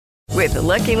With the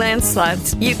Lucky Land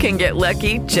Slots, you can get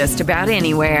lucky just about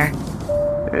anywhere.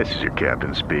 This is your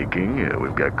captain speaking.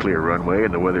 We've got clear runway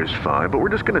and the weather's fine, but we're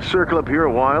just going to circle up here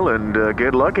a while and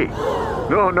get lucky.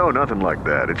 No, nothing like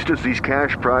that. It's just these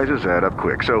cash prizes add up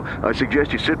quick. So I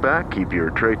suggest you sit back, keep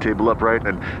your tray table upright,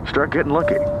 and start getting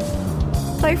lucky.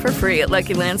 Play for free at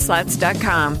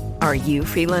LuckyLandSlots.com. Are you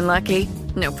feeling lucky?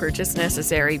 No purchase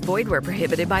necessary. Void where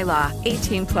prohibited by law.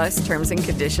 18 plus terms and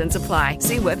conditions apply.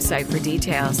 See website for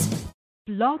details.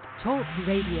 Blog Talk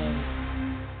Radio.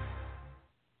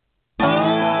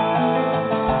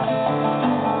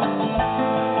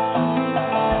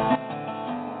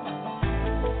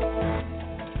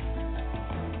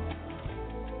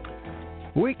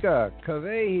 Buika,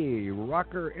 Kawehi,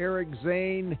 rocker Eric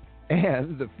Zayne,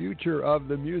 and the future of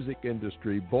the music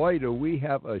industry. Boy, do we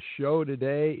have a show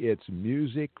today. It's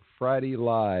Music Friday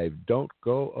Live. Don't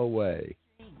go away.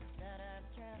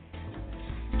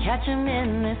 Catch 'em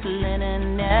in this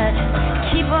linen net.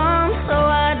 Keep 'em so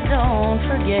I don't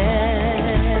forget.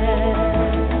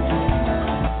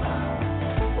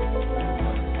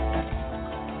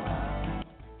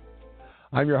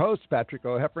 I'm your host, Patrick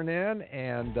O'Heffernan,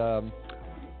 and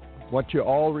want you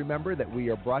all remember that we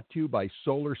are brought to you by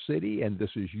Solar City, and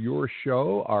this is your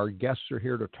show. Our guests are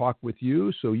here to talk with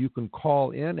you, so you can call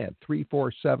in at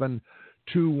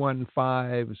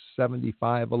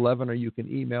 347-215-7511, or you can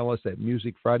email us at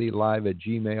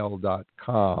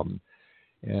musicfridaylive@gmail.com.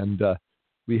 And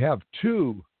we have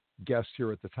two guests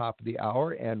here at the top of the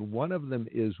hour, and one of them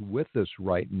is with us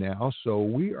right now, so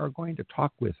we are going to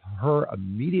talk with her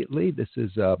immediately. This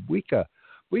is Buika.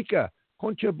 Buika,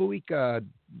 Concha Buika,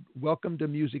 welcome to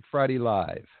Music Friday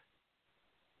Live.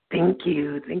 Thank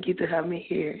you. Thank you to have me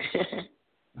here.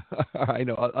 I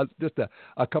know, just a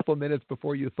couple of minutes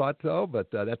before you thought so, but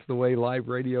that's the way live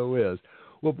radio is.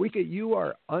 Well, Buika, you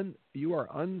are on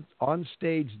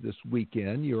stage this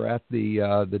weekend. You're at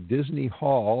the Disney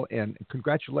Hall, and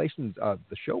congratulations.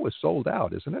 The show is sold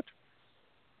out, isn't it?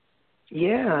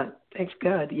 Yeah, thanks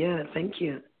God. Yeah, thank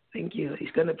you.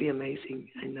 It's going to be amazing,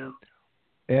 I know.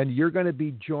 And you're going to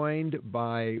be joined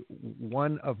by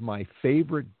one of my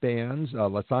favorite bands,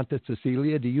 La Santa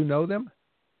Cecilia. Do you know them?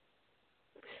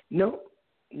 No,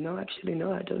 actually,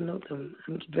 no, I don't know them.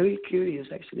 I'm very curious.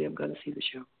 Actually, I'm going to see the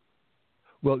show.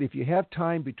 Well, if you have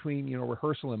time between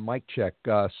rehearsal and mic check,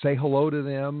 say hello to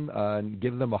them and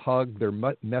give them a hug. Their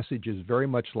message is very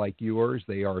much like yours.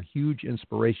 They are a huge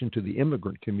inspiration to the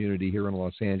immigrant community here in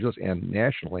Los Angeles and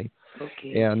nationally.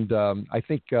 Okay. And I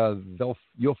think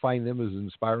you'll find them as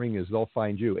inspiring as they'll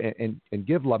find you. And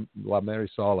give La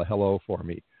Marisol a hello for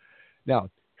me. Now,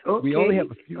 we only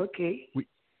have a few. Okay.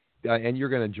 And you're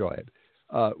going to enjoy it.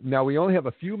 Now, we only have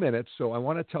a few minutes, so I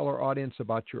want to tell our audience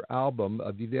about your album,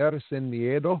 Vivir Sin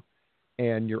Miedo,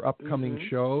 and your upcoming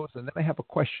shows. And then I have a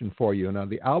question for you. Now,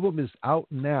 the album is out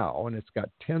now, and it's got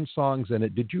 10 songs in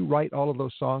it. Did you write all of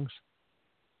those songs?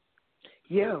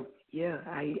 Yeah.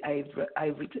 I've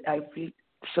read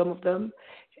some of them,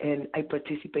 and I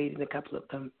participate in a couple of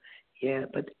them. Yeah,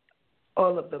 but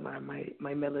all of them are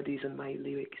my melodies and my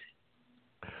lyrics.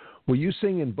 Well, you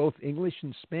sing in both English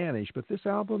and Spanish, but this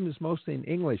album is mostly in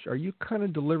English. Are you kind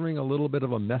of delivering a little bit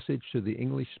of a message to the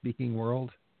English-speaking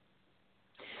world?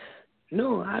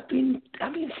 No, I've been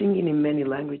singing in many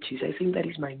languages. I think that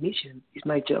is my mission. It's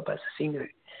my job as a singer.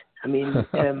 I mean,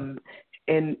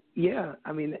 and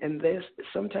there's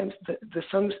sometimes the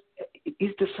songs.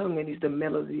 It's the song and it's the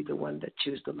melody, the one that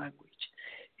chooses the language.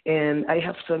 And I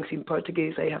have songs in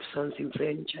Portuguese, I have songs in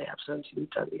French, I have songs in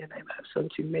Italian, I have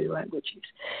songs in many languages.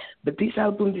 But this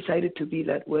album decided to be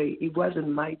that way. It wasn't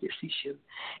my decision.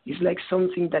 It's like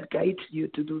something that guides you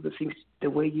to do the things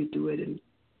the way you do it. And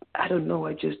I don't know,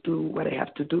 I just do what I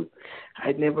have to do.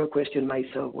 I never question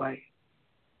myself why.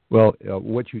 Well,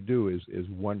 what you do is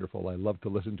wonderful. I love to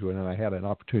listen to it, and I had an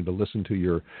opportunity to listen to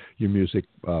your music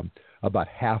about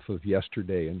half of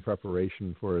yesterday in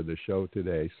preparation for the show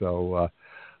today. So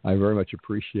I very much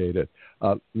appreciate it.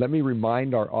 Let me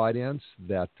remind our audience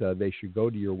that they should go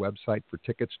to your website for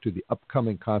tickets to the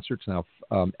upcoming concerts. Now,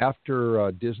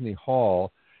 after Disney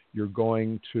Hall, you're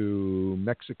going to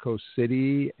Mexico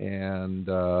City and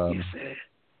yes, sir.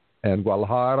 And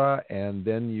Guadalajara, and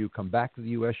then you come back to the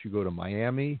U.S., you go to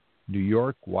Miami, New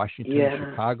York,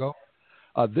 Washington, Chicago.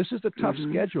 This is a tough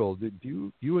schedule.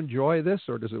 Do you enjoy this,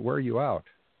 or does it wear you out?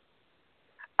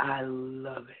 I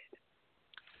love it.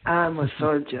 I'm a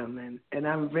soldier, man, and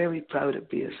I'm very proud to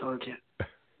be a soldier.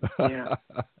 Yeah.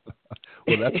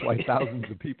 Well, that's why thousands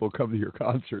of people come to your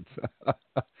concerts.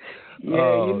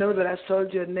 You know that a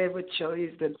soldier never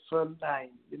chooses the front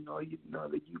line. You know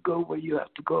that you go where you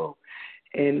have to go.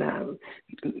 And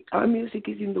our music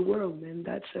is in the world, man.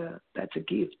 That's a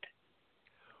gift.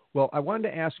 Well, I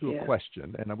wanted to ask you a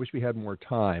question, and I wish we had more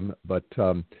time, but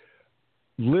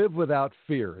Live Without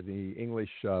Fear, the English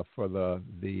for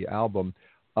the album,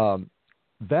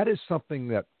 that is something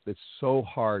that's so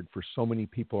hard for so many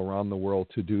people around the world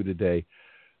to do today.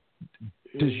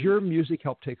 Does your music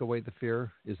help take away the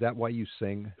fear? Is that why you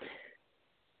sing?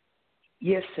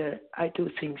 Yes, sir, I do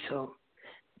think so.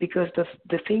 Because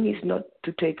the thing is not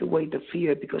to take away the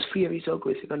fear, because fear is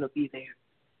always going to be there.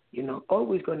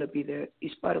 Always going to be there.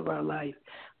 It's part of our life.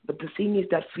 But the thing is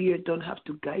that fear don't have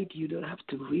to guide you, don't have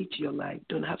to reach your life,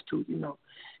 don't have to,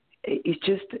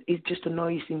 it's just a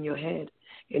noise in your head,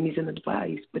 and it's an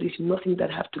advice, but it's nothing that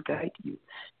have to guide you.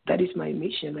 That is my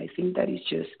mission. I think that is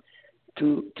just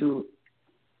to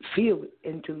feel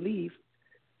and to live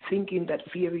thinking that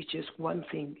fear is just one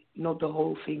thing, not the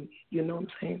whole thing. You know what I'm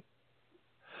saying?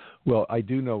 Well, I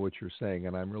do know what you're saying,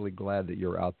 and I'm really glad that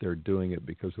you're out there doing it,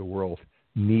 because the world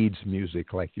needs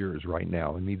music like yours right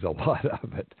now. It needs a lot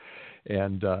of it.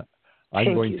 And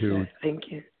I'm going to...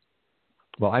 Thank you.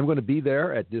 Well, I'm going to be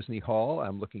there at Disney Hall.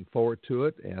 I'm looking forward to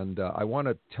it. And I want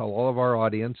to tell all of our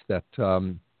audience that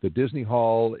the Disney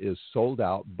Hall is sold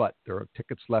out, but there are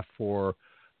tickets left for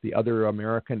the other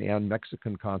American and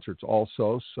Mexican concerts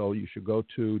also. So you should go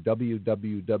to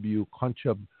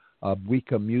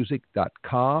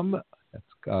www.conchabuicamusic.com.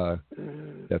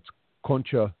 That's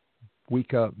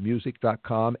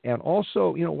conchabuicamusic.com. And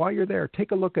also, while you're there,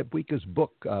 take a look at Buika's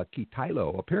book,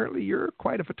 Kitailo. Apparently, you're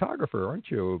quite a photographer,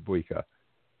 aren't you, Buika?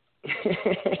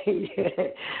 Yeah,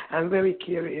 I'm very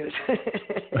curious.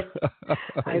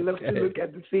 I love to look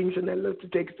at the things, and I love to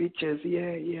take pictures.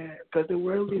 Yeah, because the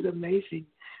world is amazing.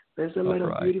 There's a lot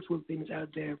of beautiful things out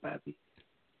there, Bobby.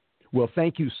 Well,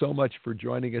 thank you so much for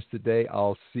joining us today.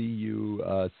 I'll see you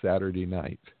Saturday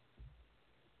night.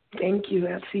 Thank you.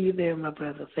 I'll see you there, my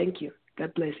brother. Thank you.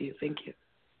 God bless you. Thank you.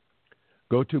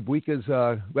 Go to Buika's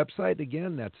website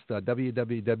again. That's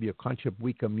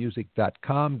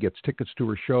www.conchabuicamusic.com. Gets tickets to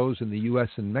her shows in the U.S.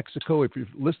 and Mexico. If you're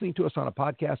listening to us on a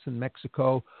podcast in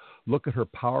Mexico, look at her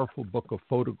powerful book of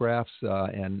photographs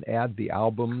and add the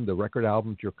record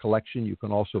album to your collection. You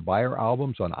can also buy her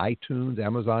albums on iTunes,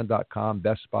 Amazon.com,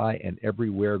 Best Buy, and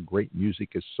everywhere great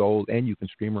music is sold. And you can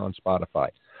stream her on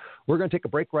Spotify. We're going to take a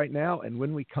break right now, and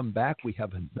when we come back, we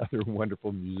have another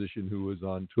wonderful musician who is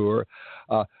on tour,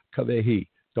 Kawehi.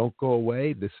 Don't go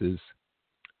away. This is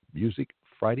Music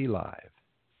Friday Live.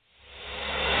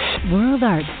 World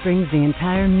Arts brings the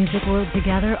entire music world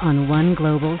together on one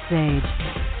global stage.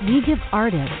 We give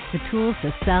artists the tools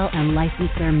to sell and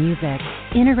license their music,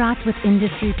 interact with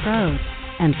industry pros,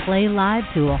 and play live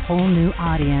to a whole new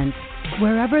audience.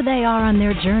 Wherever they are on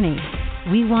their journey,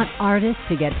 we want artists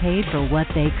to get paid for what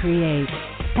they create.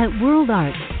 At World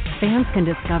Arts, fans can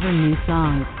discover new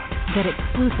songs, get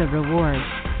exclusive rewards,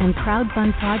 and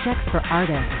crowdfund projects for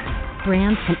artists.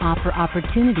 Brands can offer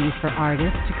opportunities for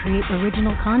artists to create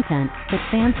original content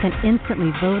that fans can instantly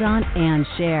vote on and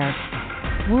share.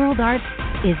 World Arts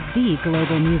is the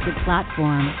global music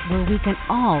platform where we can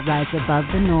all rise above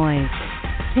the noise.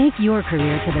 Take your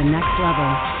career to the next level.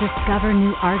 Discover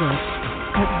new artists.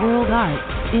 At World Arts,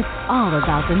 it's all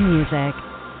about the music.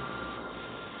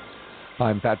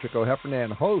 I'm Patrick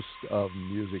O'Heffernan, host of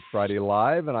Music Friday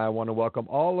Live, and I want to welcome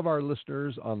all of our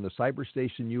listeners on the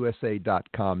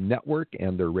CyberstationUSA.com network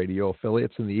and their radio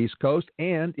affiliates in the East Coast.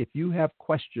 And if you have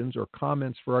questions or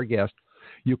comments for our guest,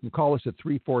 you can call us at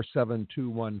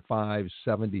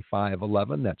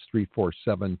 347-215-7511. That's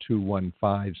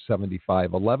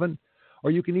 347-215-7511. Or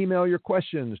you can email your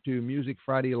questions to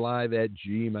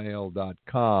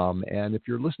musicfridaylive@gmail.com. And if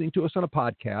you're listening to us on a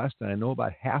podcast, and I know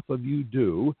about half of you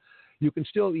do, you can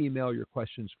still email your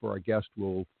questions for our guest.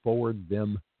 We'll forward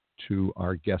them to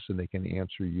our guests, and they can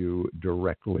answer you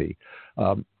directly.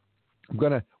 We're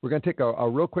gonna take a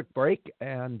real quick break,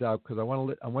 and because I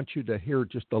want you to hear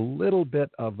just a little bit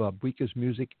of Buika's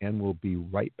music, and we'll be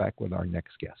right back with our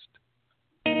next guest.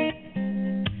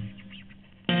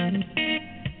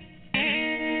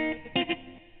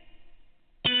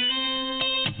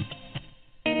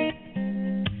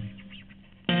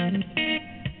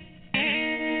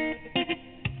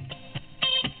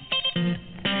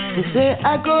 They say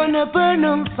I'm gonna burn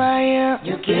on fire.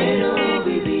 Yo quiero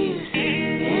vivir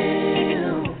sin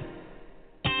miedo.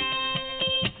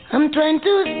 I'm trying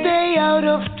to stay out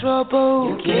of trouble.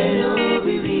 Yo quiero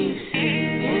vivir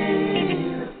sin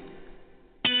miedo.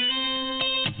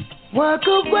 Walk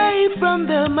away from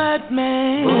the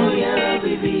madman. Voy a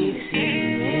vivir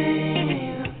sin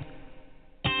miedo.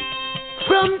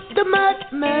 From the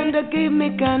madman that gave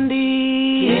me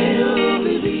candy. Quiero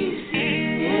vivir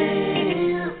sin miedo.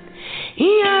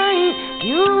 line.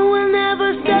 You will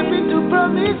never step into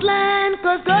promised land,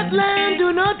 'cause God's land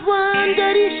do not want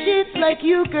dirty shit like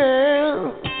you,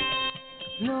 girl.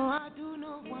 No, I do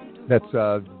not want to. That's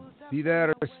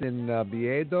Vidas in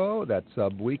Biedo. That's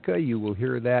Buika. You will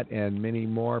hear that and many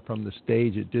more from the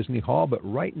stage at Disney Hall. But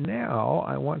right now,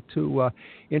 I want to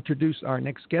introduce our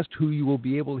next guest, who you will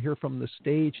be able to hear from the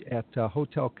stage at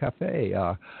Hotel Cafe.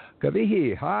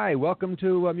 Kawehi, hi. Welcome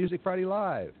to Music Friday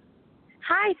Live.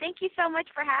 Hi. Thank you so much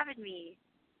for having me.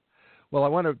 Well, I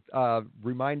want to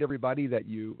remind everybody that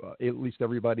you, at least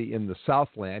everybody in the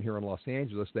Southland here in Los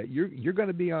Angeles, that you're going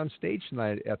to be on stage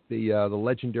tonight at the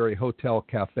legendary Hotel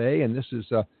Cafe, and this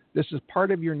is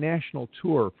part of your national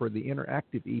tour for the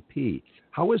interactive EP.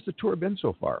 How has the tour been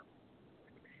so far?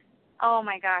 Oh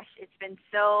my gosh, it's been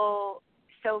so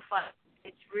fun.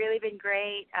 It's really been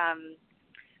great.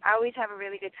 I always have a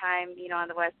really good time, on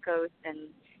the West Coast, and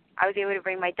I was able to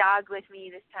bring my dog with me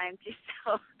this time too.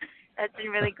 So. That's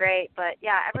been really great. But,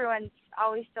 yeah, everyone's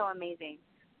always so amazing.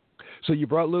 So you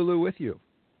brought Lulu with you?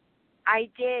 I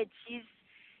did.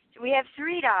 We have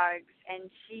 3 dogs, and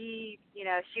she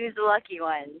was the lucky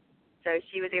one. So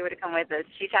she was able to come with us.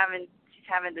 She's having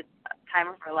the time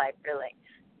of her life, really.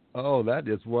 Oh, that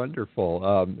is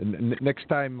wonderful. Next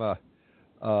time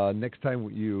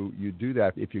you do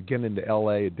that, if you get into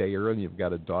L.A. a day early and you've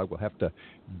got a dog, we'll have to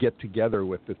get together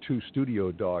with the 2 studio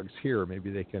dogs here.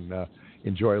 Maybe they can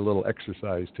enjoy a little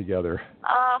exercise together.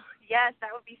 Oh, yes,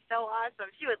 that would be so awesome.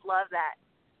 She would love that.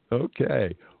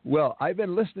 Okay. Well, I've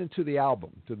been listening to the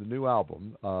new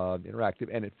album, Interactive,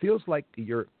 and it feels like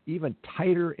you're even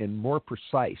tighter and more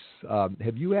precise.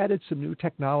 Have you added some new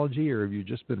technology, or have you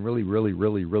just been really, really,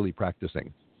 really, really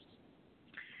practicing?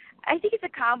 I think it's a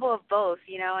combo of both,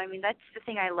 that's the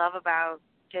thing I love about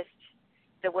just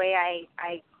the way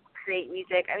I create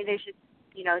music. There's just,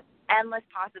 endless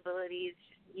possibilities,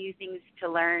 just new things to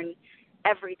learn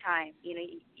every time.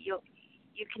 You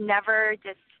can never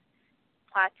just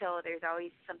plateau. There's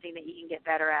always something that you can get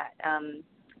better at.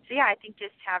 So yeah, I think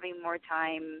just having more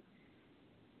time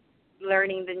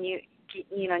learning the new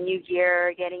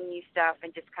gear, getting new stuff,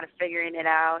 and just kind of figuring it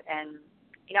out. And,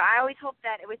 I always hope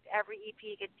that with every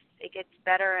EP it gets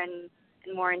better and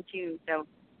more in tune. So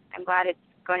I'm glad it's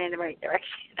going in the right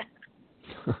direction.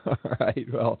 All right.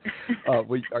 Well,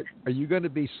 are you going to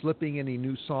be slipping any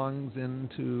new songs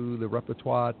into the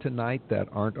repertoire tonight that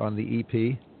aren't on the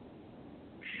EP?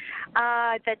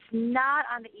 That's not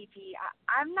on the EP.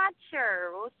 I'm not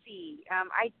sure. We'll see.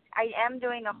 I am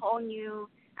doing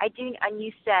I do a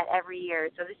new set every year,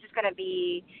 so this is going to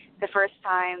be the first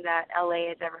time that LA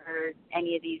has ever heard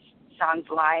any of these songs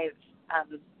live.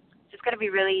 It's just going to be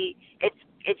really,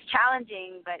 it's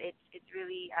challenging, but it's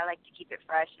really, I like to keep it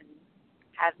fresh and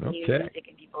have new music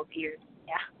in people's ears.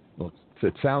 Yeah. Well,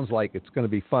 it sounds like it's going to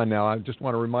be fun. Now, I just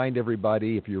want to remind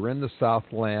everybody, if you're in the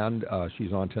Southland,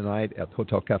 she's on tonight at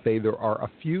Hotel Cafe. There are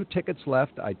a few tickets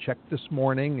left. I checked this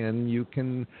morning, and you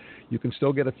can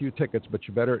still get a few tickets, but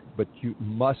you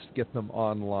must get them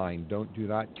online. Do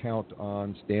not count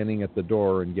on standing at the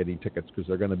door and getting tickets, because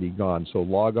they're going to be gone. So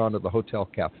log on to the Hotel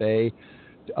Cafe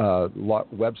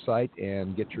website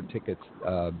and get your tickets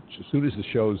as soon as the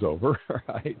show's over.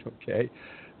 Right? Okay.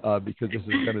 Because this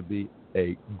is going to be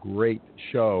a great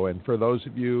show. And for those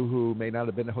of you who may not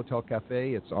have been to Hotel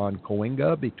Cafe, it's on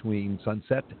Cahuenga between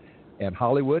Sunset and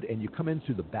Hollywood, and you come in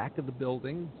through the back of the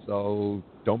building. So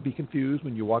don't be confused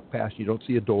when you walk past. You don't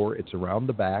see a door. It's around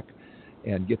the back,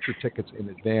 and get your tickets in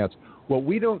advance. Well,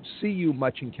 we don't see you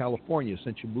much in California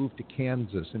since you moved to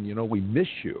Kansas, and, we miss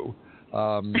you.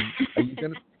 Are you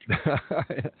going to...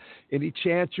 Any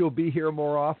chance you'll be here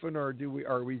more often, or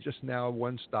are we just now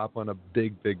one stop on a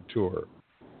big tour?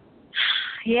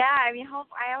 Yeah,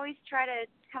 I always try to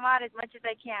come out as much as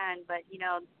I can, but the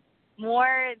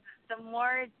more it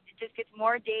just gets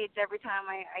more dates every time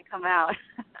I come out.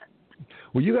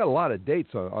 Well, you got a lot of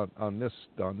dates on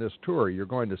this tour. You're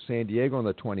going to San Diego on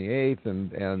the 28th,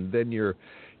 and then you're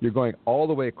going all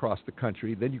the way across the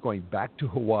country. Then you're going back to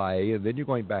Hawaii, and then you're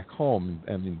going back home.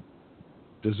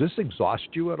 Does this exhaust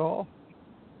you at all?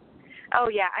 Oh,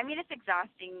 yeah. It's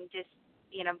exhausting just,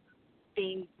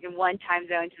 being in one time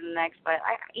zone to the next. But,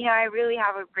 I really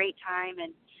have a great time,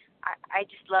 and I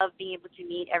just love being able to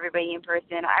meet everybody in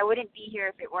person. I wouldn't be here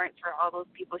if it weren't for all those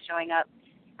people showing up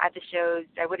at the shows.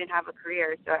 I wouldn't have a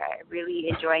career, so I really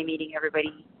enjoy meeting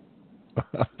everybody.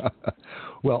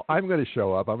 Well, I'm going to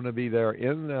show up. I'm going to be there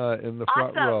in the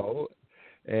front row.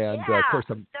 And of course,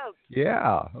 and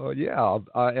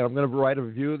I'm going to write a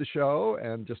review of the show.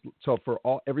 And just so for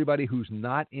everybody who's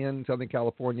not in Southern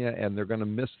California and they're going to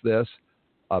miss this,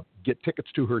 get tickets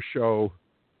to her show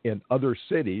in other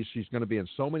cities. She's going to be in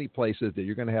so many places that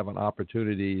you're going to have an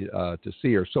opportunity to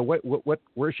see her. So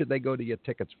where should they go to get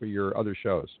tickets for your other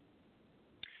shows?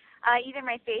 Either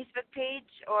my Facebook page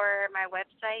or my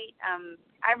website.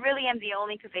 I really am the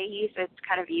only Kawehi, so it's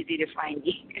kind of easy to find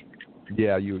me.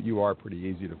 Yeah, you are pretty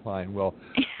easy to find. Well,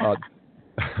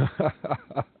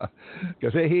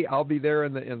 Kawehi, I'll be there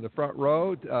in the front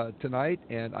row tonight,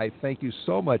 and I thank you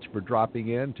so much for dropping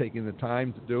in, taking the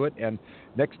time to do it. And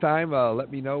next time,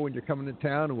 let me know when you're coming to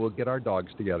town, and we'll get our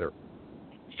dogs together.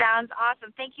 Sounds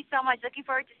awesome. Thank you so much. Looking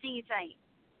forward to seeing you tonight.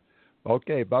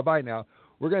 Okay, bye-bye now.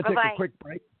 We're going to take Bye-bye. a quick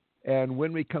break, and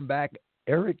when we come back,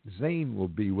 Eric Zayne will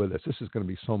be with us. This is going to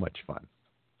be so much fun.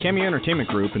 Cameo Entertainment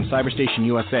Group and Cyberstation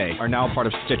USA are now part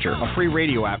of Stitcher, a free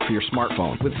radio app for your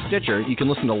smartphone. With Stitcher, you can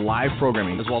listen to live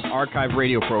programming as well as archive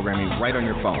radio programming right on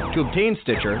your phone. To obtain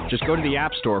Stitcher, just go to the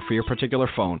App Store for your particular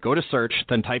phone. Go to search,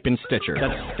 then type in Stitcher.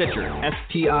 That's Stitcher,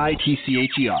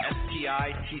 S-T-I-T-C-H-E-R.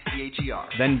 S-T-I-T-C-H-E-R.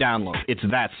 Then download. It's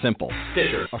that simple.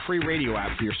 Stitcher, a free radio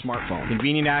app for your smartphone.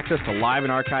 Convenient access to live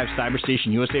and archived Cyberstation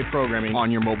USA programming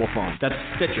on your mobile phone. That's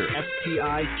Stitcher,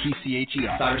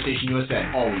 S-T-I-T-C-H-E-R. Cyberstation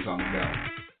USA, always on the go.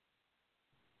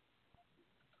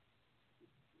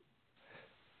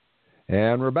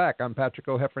 And we're back. I'm Patrick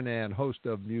O'Heffernan, host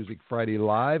of Music Friday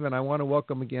Live, and I want to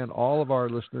welcome again all of our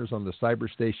listeners on the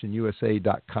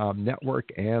CyberstationUSA.com network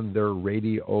and their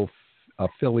radio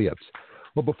affiliates.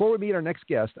 Well, before we meet our next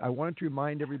guest, I wanted to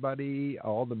remind everybody,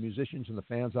 all the musicians and the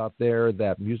fans out there,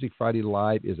 that Music Friday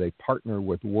Live is a partner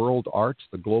with World Arts,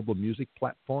 the global music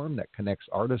platform that connects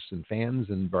artists and fans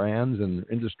and brands and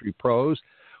industry pros.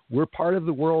 We're part of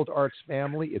the World Arts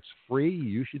family. It's free.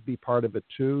 You should be part of it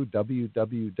too,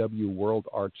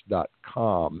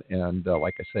 www.worldarts.com. And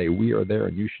like I say, we are there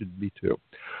and you should be too.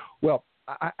 Well,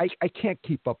 I can't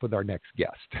keep up with our next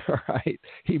guest, all right?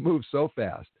 He moves so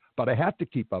fast. But I have to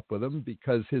keep up with him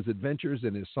because his adventures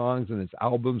and his songs and his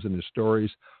albums and his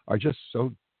stories are just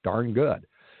so darn good.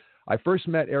 I first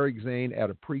met Eric Zayne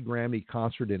at a pre-Grammy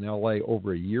concert in L.A.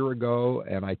 over a year ago,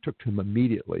 and I took to him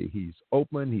immediately. He's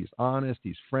open, he's honest,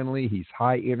 he's friendly, he's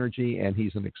high energy, and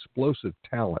he's an explosive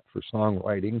talent for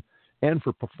songwriting and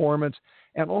for performance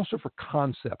and also for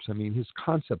concepts. I mean, his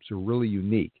concepts are really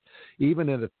unique, even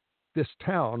in this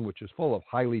town, which is full of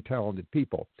highly talented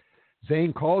people.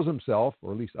 Zayne calls himself,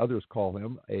 or at least others call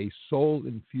him, a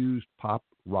soul-infused pop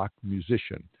rock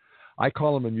musician. I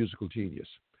call him a musical genius.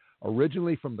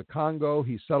 Originally from the Congo,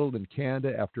 he settled in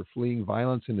Canada after fleeing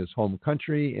violence in his home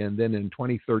country, and then in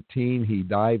 2013, he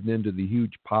dived into the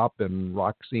huge pop and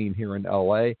rock scene here in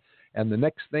L.A., and the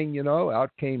next thing you know,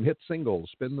 out came hit singles,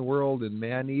 Spin the World and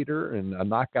Maneater, and a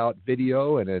knockout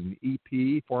video and an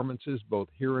EP, performances both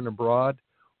here and abroad.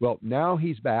 Well, now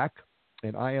he's back,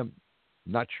 and I am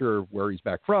not sure where he's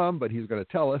back from, but he's going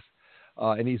to tell us.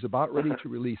 And he's about ready to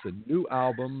release a new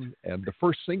album, and the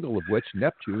first single of which,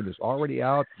 Neptune, is already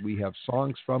out. We have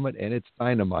songs from it, and it's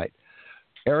dynamite.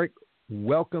 Eric,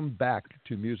 welcome back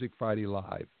to Music Friday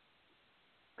Live.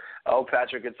 Oh,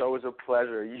 Patrick, it's always a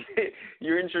pleasure.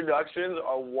 Your introductions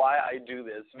are why I do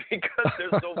this, because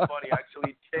they're so funny. I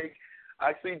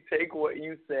actually take what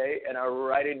you say, and I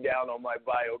write it down on my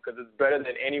bio, because it's better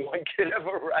than anyone could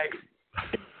ever write.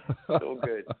 So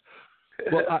good.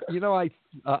 Well,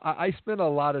 I spend a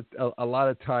lot of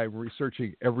time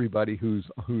researching everybody who's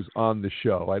on the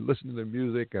show. I listen to their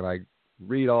music and I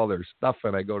read all their stuff,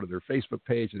 and I go to their Facebook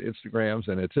page and Instagrams,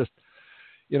 and it's just,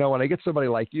 when I get somebody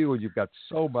like you and you've got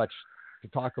so much to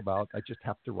talk about, I just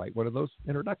have to write one of those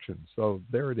introductions. So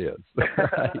there it is.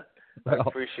 Right? I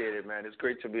appreciate it, man. It's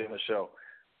great to be on the show.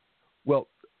 Well,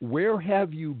 where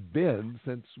have you been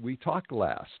since we talked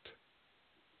last?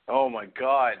 Oh my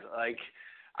God!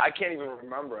 I can't even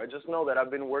remember. I just know that I've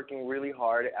been working really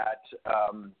hard at.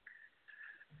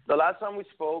 The last time we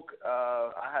spoke,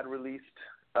 I had released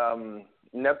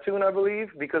Neptune, I believe,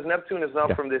 because Neptune is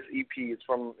not from this EP. It's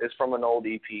from an old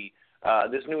EP.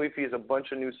 This new EP is a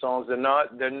bunch of new songs.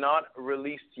 They're not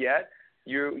released yet.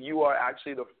 You are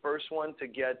actually the first one to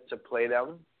get to play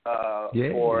them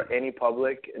for any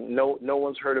public. No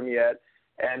one's heard them yet.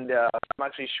 And I'm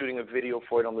actually shooting a video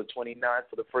for it on the 29th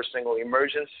for the first single,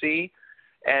 Emergency.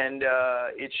 And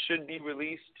it should be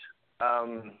released,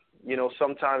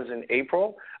 sometimes in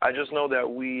April. I just know that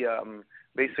we I've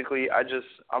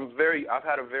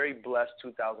had a very blessed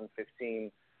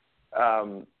 2015.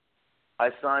 I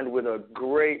signed with a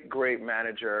great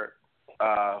manager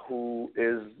who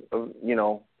is,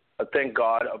 thank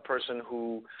God, a person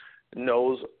who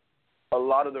knows a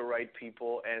lot of the right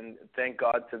people, and thank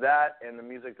God to that and the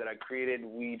music that I created.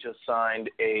 We just signed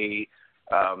a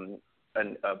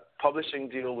publishing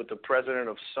deal with the president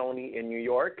of Sony in New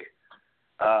York.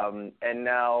 And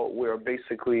now we're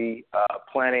basically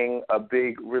planning a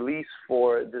big release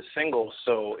for the single,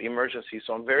 so Emergency.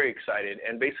 So I'm very excited.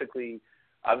 And basically,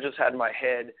 I've just had my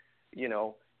head, you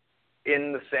know,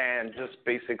 in the sand, just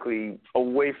basically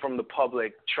away from the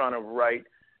public, trying to write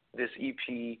this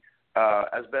EP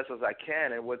as best as I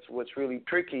can. And what's really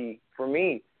tricky for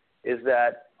me is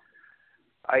that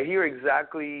I hear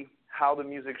exactly how the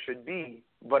music should be,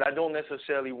 but I don't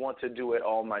necessarily want to do it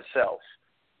all myself.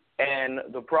 And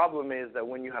the problem is that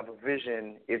when you have a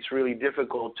vision, it's really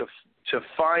difficult to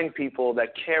find people that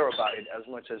care about it as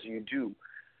much as you do.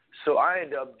 So I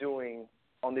ended up doing,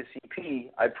 on this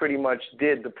EP, I pretty much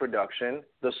did the production,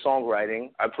 the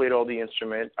songwriting. I played all the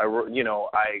instruments. I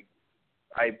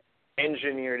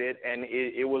engineered it, and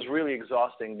it was really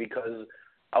exhausting because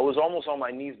I was almost on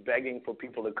my knees begging for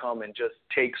people to come and just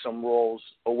take some roles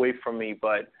away from me.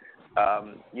 But,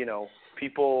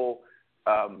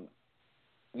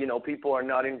 people are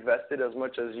not invested as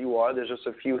much as you are. There's just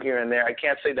a few here and there. I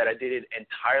can't say that I did it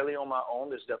entirely on my own.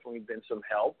 There's definitely been some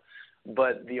help.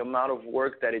 But the amount of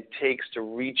work that it takes to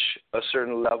reach a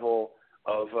certain level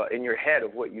of in your head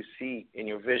of what you see in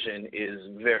your vision is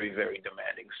very, very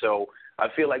demanding. So I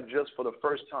feel like just for the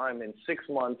first time in 6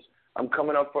 months, I'm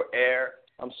coming up for air.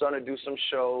 I'm starting to do some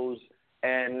shows,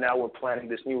 and now we're planning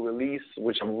this new release,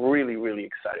 which I'm really, really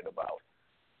excited about.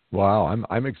 Wow,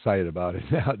 I'm excited about it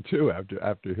now too.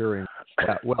 After hearing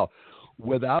that, well,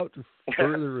 without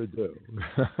further ado,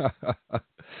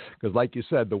 because like you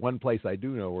said, the one place I do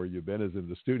know where you've been is in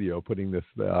the studio putting this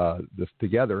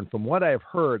together. And from what I've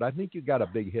heard, I think you got a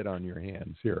big hit on your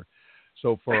hands here.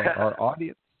 So for our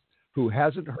audience who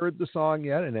hasn't heard the song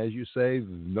yet, and as you say,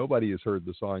 nobody has heard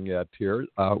the song yet here,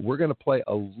 we're going to play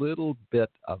a little bit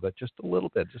of it, just a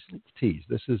little tease.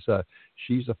 This is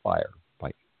She's a Fire.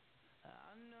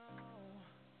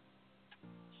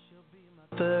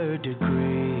 Third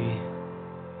degree,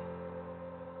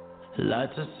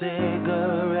 lights a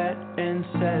cigarette and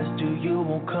says, do you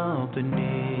want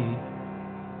company?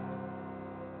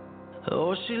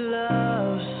 Oh, she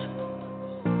loves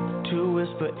to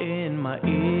whisper in my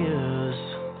ears.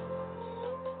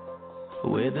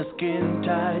 With a skin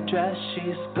tight dress,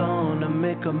 she's gonna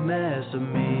make a mess of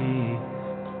me.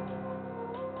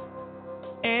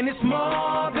 And it's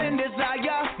more than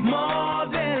desire, more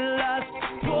than lust.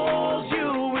 Pulls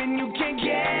you when you can't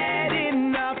get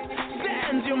enough.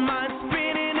 Sends your mind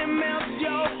spinning and melts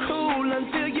your cool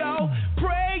until you're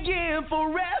praying for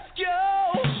rescue.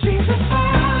 She's a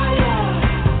fire.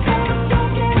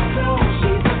 Don't get close.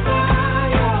 She's a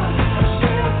fire.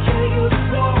 She'll kill you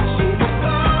slow. She's a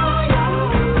fire.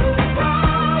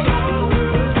 Fire.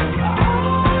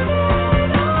 On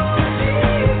and on.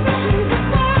 She's a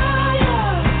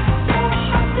fire. So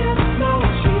hot that it's snow.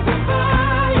 She's a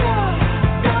fire.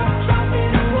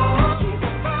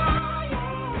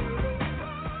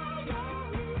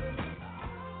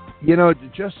 You know,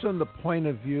 just from the point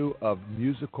of view of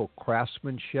musical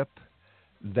craftsmanship,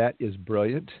 that is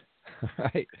brilliant,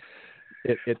 right?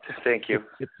 Thank you.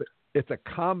 It's a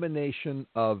combination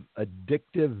of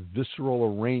addictive, visceral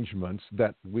arrangements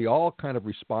that we all kind of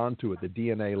respond to at the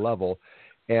DNA level,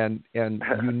 and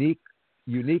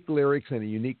unique lyrics and a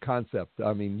unique concept.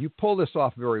 I mean, you pull this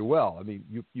off very well. I mean,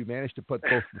 you managed to put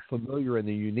both the familiar and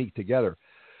the unique together.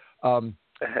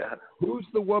 Who's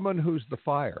the woman? Who's the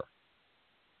fire?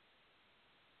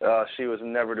 She was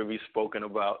never to be spoken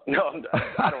about. No,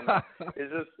 I don't know.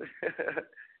 It's just,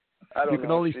 I don't know. You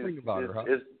can only sing about her, huh?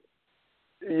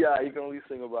 Yeah, you can only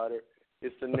sing about her.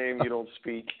 It's the name you don't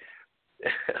speak.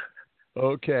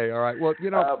 Okay, all right. Well,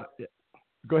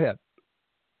 go ahead.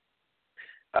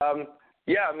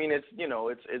 Yeah, I mean, it's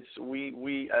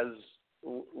we as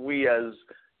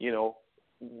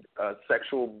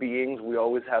sexual beings, we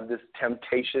always have this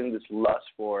temptation, this lust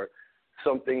for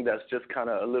something that's just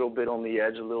kind of a little bit on the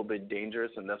edge, a little bit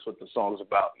dangerous, and that's what the song's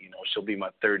about. She'll be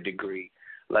my third degree,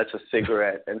 lights a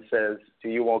cigarette, and says, do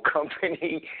you want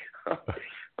company? I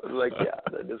was like, yeah,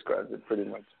 that describes it pretty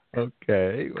much.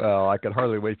 Okay, well, I can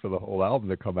hardly wait for the whole album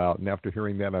to come out, and after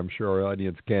hearing that, I'm sure our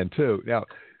audience can too. Now,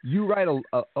 you write a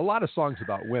lot of songs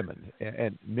about women,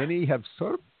 and many have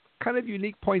sort of kind of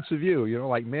unique points of view,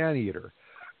 like Maneater.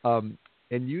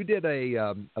 And you did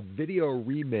a video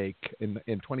remake in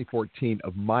 2014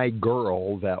 of My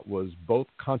Girl that was both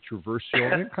controversial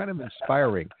and kind of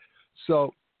inspiring.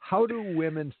 So how do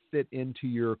women fit into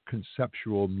your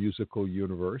conceptual musical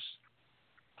universe?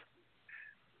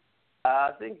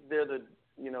 I think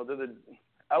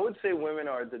I would say women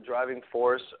are the driving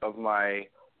force of my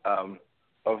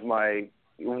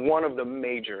one of the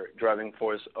major driving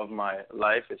force of my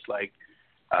life. It's like,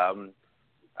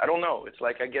 I don't know. It's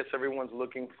like I guess everyone's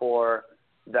looking for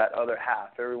that other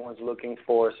half. Everyone's looking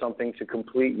for something to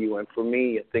complete you. And for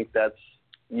me, I think that's,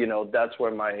 you know, that's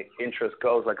where my interest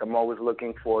goes. Like, I'm always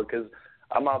looking for, because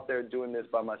I'm out there doing this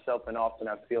by myself, and often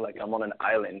I feel like I'm on an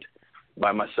island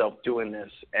by myself doing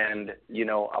this. And, you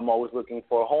know, I'm always looking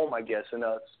for a home, I guess, in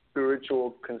a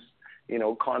spiritual,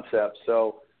 concept.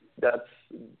 So that's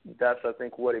I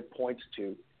think what it points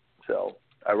to. So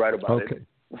I write about it.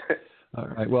 All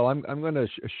right. Well, I'm going to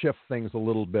shift things a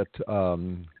little bit,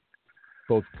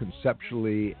 both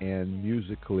conceptually and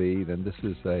musically. Then this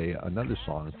is another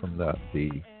song from the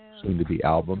soon-to-be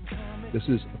album. This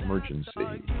is Emergency.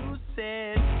 You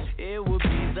said it would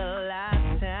be the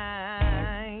last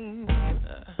time.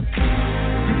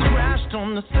 You crashed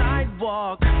on the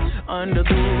sidewalk under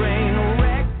the rain,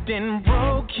 wrecked and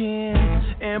broken,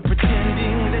 and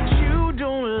pretending that you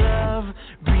don't love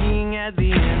being at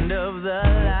the end of the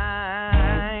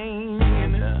line.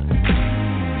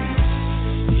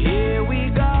 Here we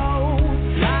go,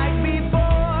 like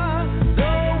before,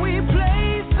 though we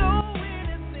play so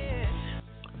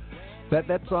innocent.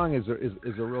 That song is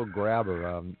a real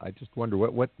grabber. I just wonder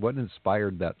what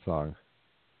inspired that song.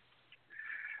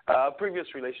 Previous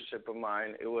relationship of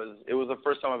mine. It was the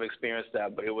first time I've experienced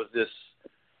that, but it was this.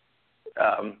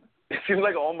 It seems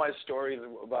like all my stories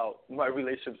about my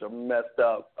relationships are messed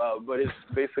up, but it's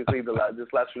basically this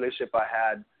last relationship I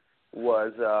had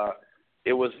was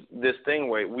it was this thing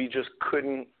where we just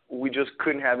couldn't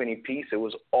have any peace. It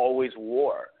was always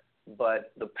war,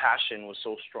 but the passion was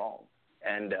so strong,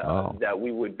 and that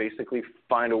we would basically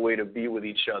find a way to be with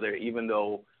each other, even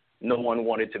though no one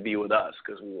wanted to be with us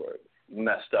because we were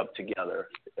messed up together.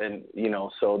 And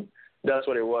so that's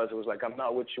what it was. It was like, I'm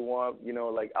not what you want,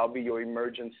 like, I'll be your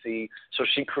emergency. So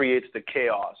she creates the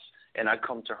chaos, and I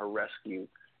come to her rescue.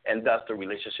 And that's the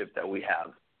relationship that we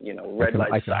have, red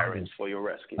light sirens for your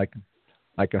rescue.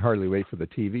 I can hardly wait for the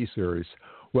TV series.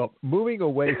 Well, moving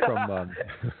away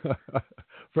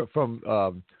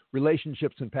from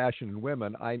relationships and passion in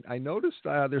women, I noticed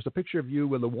there's a picture of you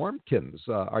with the Warmkins.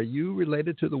 Are you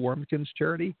related to the Warmkins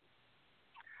charity?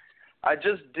 I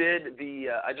just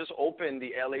opened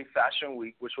the LA Fashion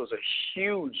Week, which was a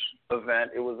huge event.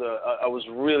 It was I was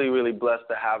really, really blessed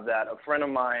to have that. A friend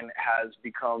of mine has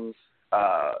become,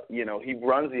 he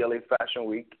runs the LA Fashion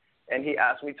Week, and he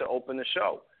asked me to open the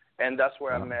show. And that's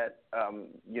where I met,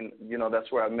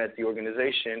 that's where I met the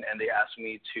organization, and they asked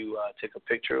me to take a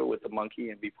picture with the monkey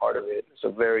and be part of it. It's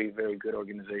a very, very good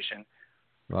organization.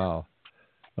 Wow.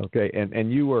 Okay.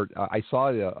 And you were, I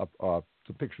saw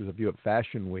some pictures of you at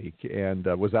Fashion Week, and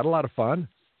was that a lot of fun?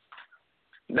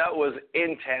 That was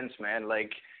intense, man.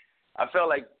 Like, I felt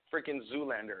like freaking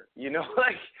Zoolander,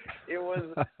 like there was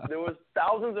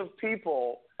thousands of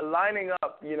people lining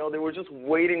up, they were just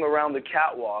waiting around the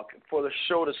catwalk for the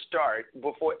show to start.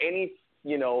 Before any,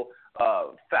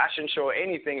 fashion show or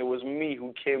anything, it was me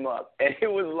who came up, and it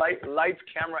was lights,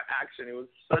 camera, action. It was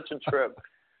such a trip.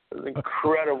 It was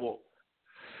incredible.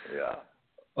 Yeah.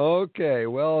 Okay,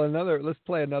 well, let's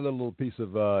play another little piece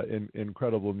of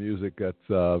incredible music that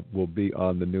will be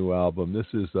on the new album.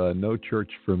 This is No Church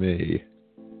for Me.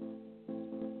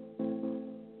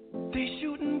 They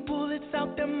shooting bullets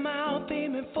out their mouth,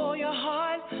 aiming for your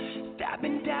heart,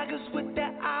 stabbing daggers with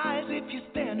their eyes if you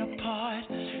stand apart.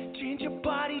 Change your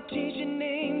body, change your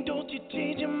name, don't you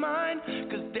change your mind,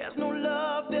 'cause there's no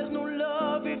love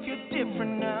if you're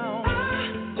different now. I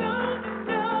don't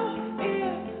know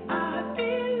if I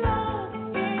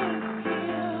belong in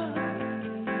here,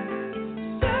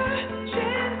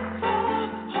 searching for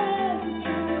home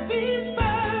through these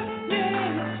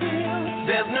burning fields.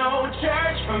 There's no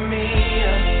church for me,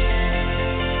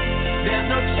 there's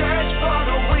no church for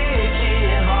the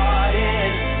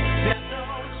wicked-hearted, there's no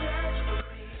church for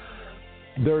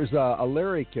me. There's a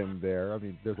lyric in there. I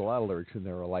mean, there's a lot of lyrics in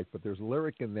there alike, but there's a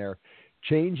lyric in there: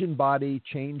 change in body,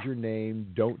 change your name,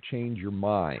 don't change your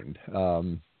mind.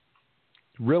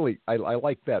 Really, I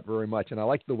like that very much, and I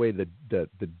like the way the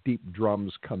deep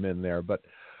drums come in there. But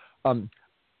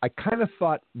I kind of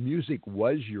thought music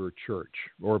was your church,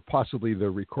 or possibly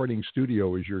the recording studio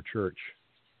was your church.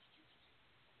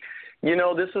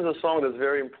 This is a song that's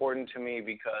very important to me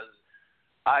because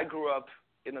I grew up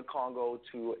in the Congo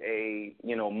to a,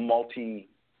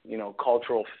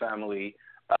 cultural family,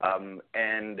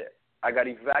 and I got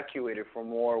evacuated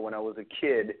from war when I was a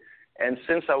kid. And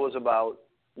since I was about,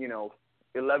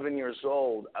 11 years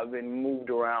old, I've been moved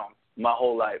around my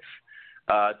whole life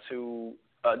to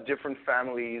different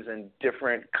families and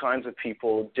different kinds of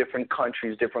people, different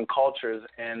countries, different cultures.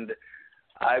 And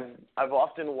I've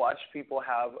often watched people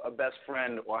have a best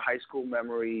friend or high school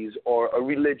memories or a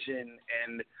religion,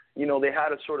 and they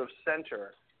had a sort of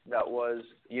center that was,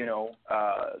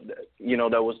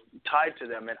 that was tied to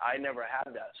them, and I never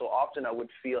had that. So often I would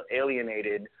feel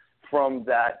alienated from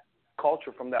that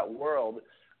culture, from that world.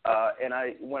 And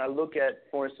when I look at,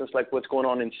 for instance, like what's going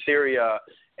on in Syria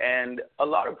and a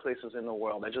lot of places in the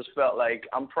world, I just felt like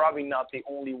I'm probably not the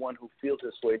only one who feels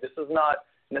this way. This is not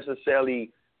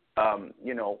necessarily,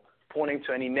 pointing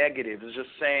to any negatives. It's just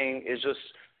saying, it's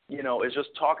just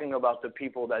talking about the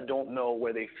people that don't know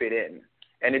where they fit in.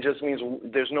 And it just means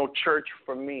there's no church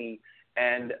for me.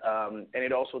 And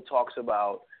it also talks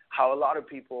about how a lot of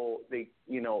people, they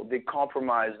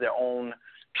compromise their own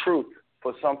truth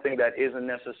for something that isn't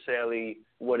necessarily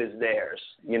what is theirs,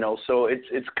 So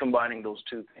it's combining those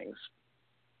two things.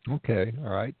 Okay,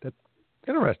 all right. That's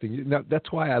interesting. Now,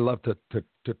 that's why I love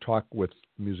to talk with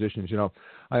musicians.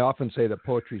 I often say that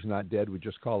poetry's not dead. We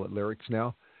just call it lyrics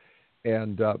now.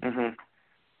 And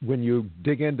when you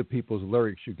dig into people's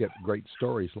lyrics, you get great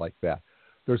stories like that.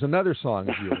 There's another song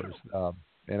of yours,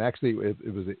 and actually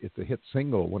it's a hit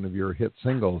single, one of your hit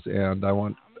singles, and I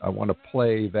want to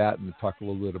play that and talk a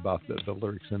little bit about the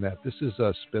lyrics in that. This is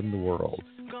 "Spin the World."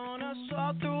 Gonna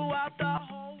soar throughout the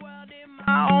whole world in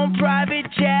my own private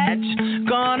jet.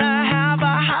 Gonna have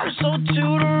a house or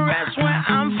two to rest when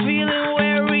I'm feeling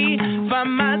weary.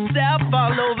 Find myself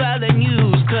all over the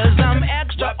news, 'cause I'm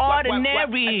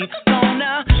extraordinary.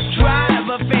 Gonna drive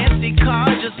a fancy car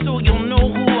just so you'll know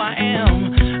who I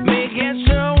am. Making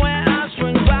sure when I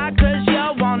swing by, 'cause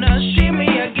you wanna see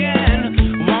me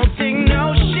again. Won't take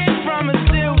no shit from a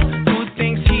suit who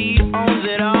thinks he owns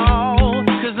it all,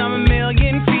 'cause I'm a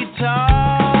million feet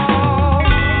tall.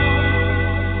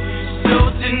 So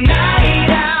tonight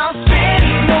I'll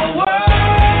spin the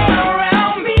world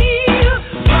around me,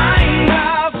 find the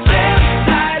flip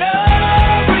side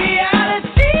of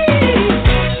reality.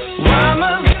 Why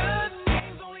must good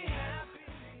things only happen?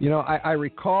 I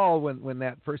recall when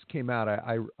that first came out,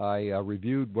 I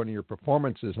reviewed one of your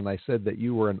performances, and I said that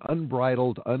you were an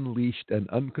unbridled, unleashed, and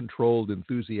uncontrolled,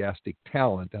 enthusiastic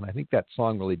talent, and I think that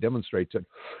song really demonstrates it.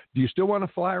 Do you still want to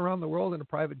fly around the world in a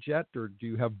private jet, or do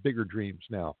you have bigger dreams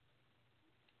now?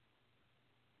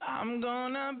 I'm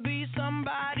gonna be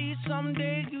somebody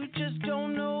someday, you just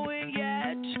don't know it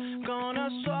yet. Gonna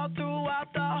soar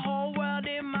throughout the whole world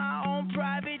in my own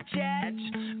private jet.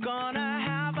 Gonna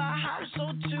have a house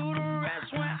or two to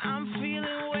rest when I'm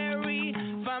feeling weary.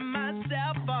 Find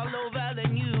myself all over the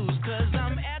news, 'cause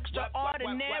I'm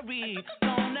extraordinary.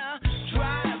 Gonna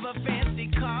drive a fancy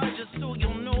car just so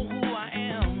you'll know who I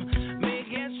am.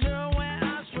 Making sure when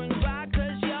I swing by,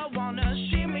 'cause you wanna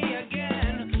see me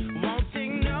again. Won't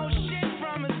take no shit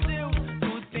from a suit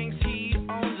who thinks he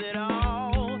owns it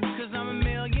all, 'cause I'm a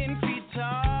million feet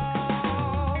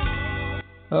tall.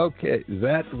 Okay,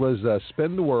 that was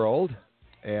 "Spin the World,"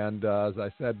 and as I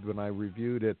said when I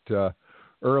reviewed it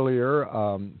earlier,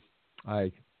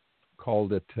 I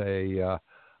called it a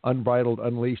unbridled,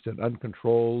 unleashed, and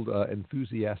uncontrolled,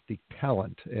 enthusiastic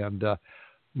talent. And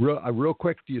real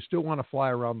quick, do you still want to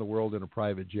fly around the world in a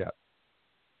private jet?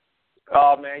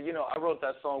 Oh man, I wrote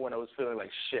that song when I was feeling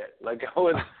like shit. Like I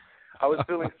was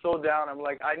feeling so down. I'm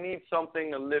like, I need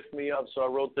something to lift me up. So I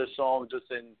wrote this song just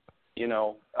in,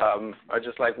 I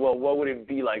just like, well, what would it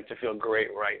be like to feel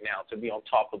great right now, to be on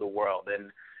top of the world?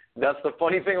 And that's the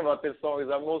funny thing about this song, is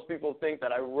that most people think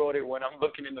that I wrote it when I'm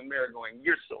looking in the mirror going,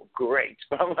 "You're so great."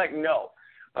 But I'm like, no,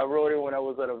 I wrote it when I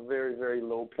was at a very, very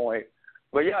low point.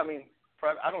 But yeah, I mean,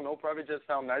 I don't know, private jets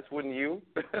sound nice, wouldn't you?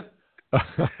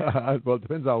 Well, it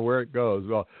depends on where it goes.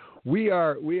 Well, we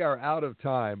are out of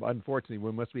time. Unfortunately,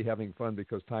 we must be having fun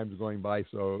because time's going by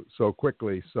so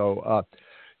quickly. So,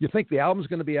 you think the album's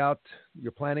going to be out?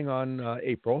 You're planning on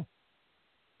April?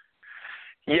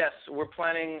 Yes, we're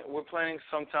planning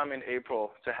sometime in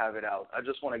April to have it out. I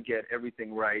just want to get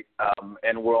everything right,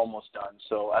 and we're almost done.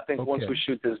 So I think once we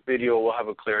shoot this video, we'll have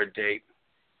a clearer date.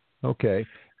 Okay.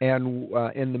 And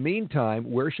in the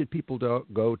meantime, where should people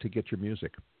go to get your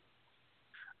music?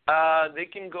 They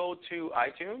can go to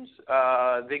iTunes.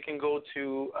 They can go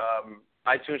to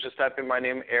iTunes. Just type in my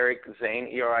name, Eric Zayne,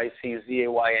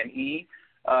 EricZayne.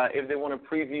 If they want to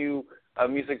preview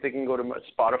music, they can go to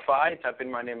Spotify. Type in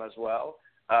my name as well.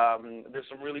 There's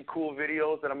some really cool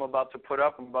videos that I'm about to put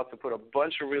up. I'm about to put a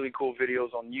bunch of really cool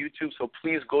videos on YouTube, so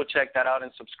please go check that out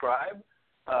and subscribe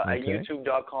at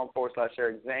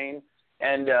youtube.com/Eric Zayne.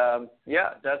 And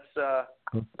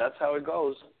that's how it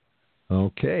goes.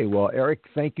 Okay. Well, Eric,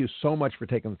 thank you so much for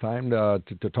taking the time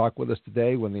to talk with us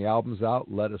today. When the album's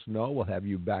out, let us know. We'll have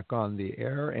you back on the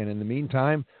air. And in the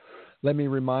meantime, let me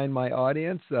remind my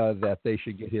audience that they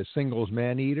should get his singles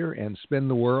Maneater and Spin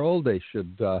the World. They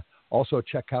should also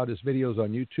check out his videos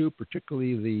on YouTube,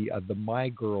 particularly the My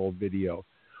Girl video.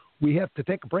 We have to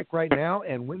take a break right now,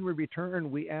 and when we return,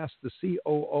 we ask the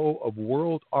COO of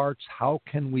World Arts, how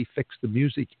can we fix the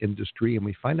music industry, and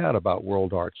we find out about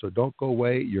World Arts. So don't go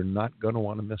away. You're not going to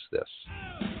want to miss this.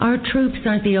 Our troops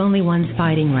aren't the only ones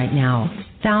fighting right now.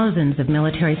 Thousands of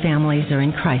military families are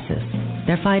in crisis.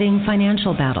 They're fighting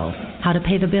financial battles, how to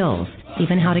pay the bills,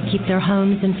 even how to keep their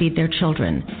homes and feed their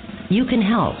children. You can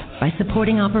help by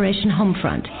supporting Operation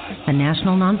Homefront, a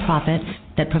national nonprofit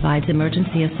that provides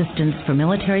emergency assistance for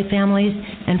military families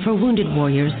and for wounded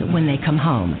warriors when they come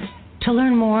home. To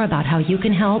learn more about how you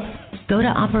can help, go to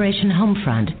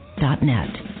operationhomefront.net.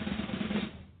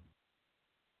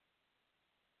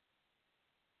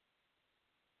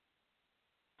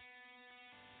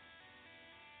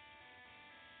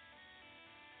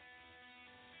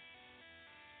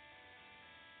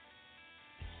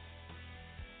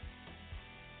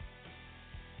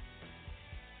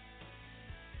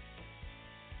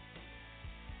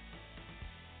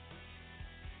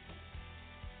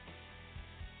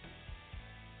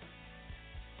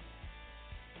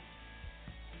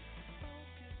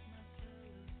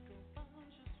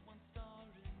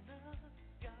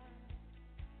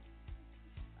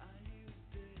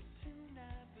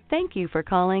 Thank you for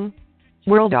calling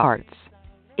World Arts.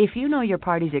 If you know your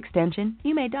party's extension,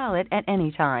 you may dial it at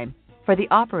any time. For the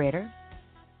operator,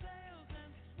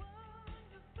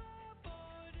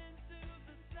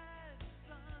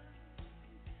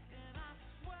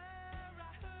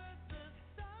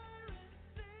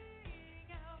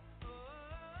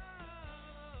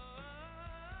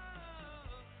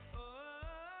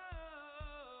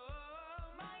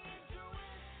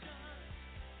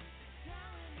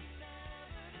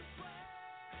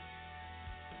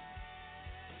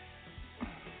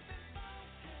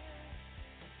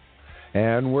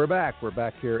 And we're back. We're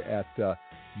back here at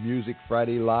Music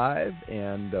Friday Live,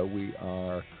 and we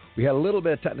had a little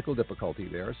bit of technical difficulty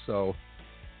there, so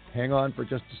hang on for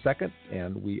just a second,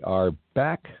 and we are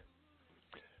back.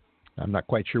 I'm not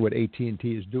quite sure what AT&T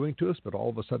is doing to us, but all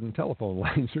of a sudden telephone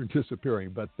lines are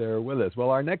disappearing, but they're with us. Well,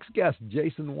 our next guest,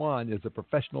 Jayson Won, is a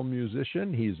professional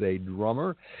musician. He's a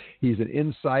drummer. He's an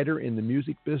insider in the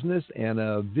music business and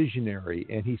a visionary,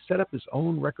 and he set up his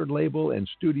own record label and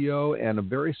studio and a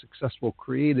very successful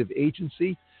creative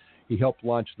agency. He helped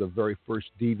launch the very first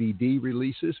DVD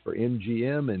releases for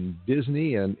MGM and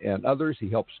Disney and others. He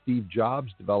helped Steve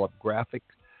Jobs develop graphic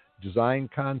design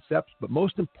concepts, but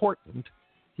most important,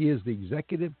 he is the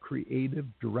Executive Creative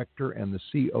Director and the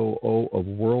COO of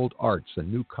World Arts, a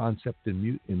new concept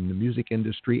in the music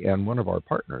industry and one of our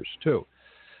partners, too.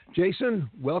 Jayson,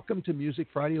 welcome to Music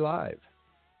Friday Live.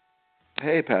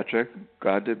 Hey, Patrick.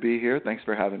 Glad to be here. Thanks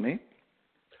for having me.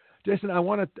 Jayson, I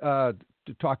wanted to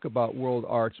talk about World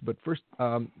Arts, but first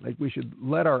we should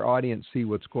let our audience see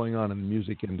what's going on in the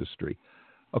music industry.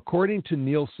 According to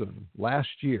Nielsen, last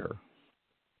year,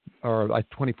 or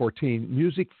 2014,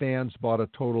 music fans bought a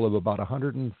total of about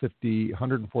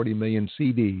 140 million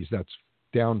CDs. That's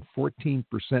down 14%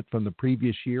 from the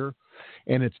previous year,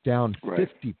 and it's down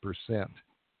 50%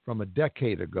 from a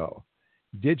decade ago.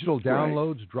 Digital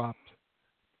downloads dropped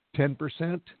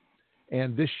 10%,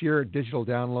 and this year digital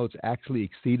downloads actually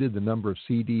exceeded the number of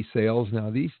CD sales.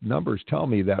 Now, these numbers tell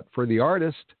me that for the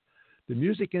artist, the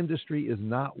music industry is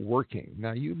not working.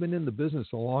 Now, you've been in the business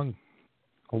a long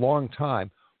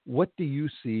time. What do you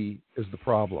see as the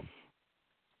problem?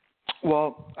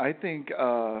 Well, I think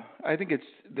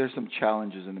there's some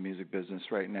challenges in the music business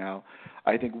right now.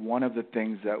 I think one of the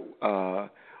things that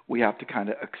we have to kind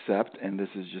of accept, and this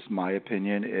is just my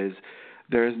opinion, is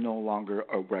there is no longer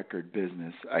a record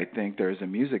business. I think there is a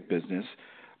music business,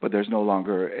 but there's no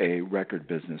longer a record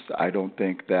business. I don't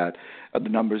think that the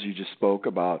numbers you just spoke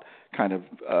about kind of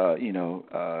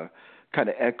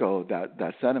echo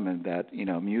that sentiment that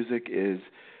music is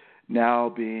now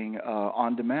being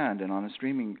on demand and on a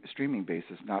streaming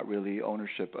basis, not really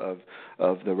ownership of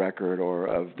the record or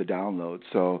of the download.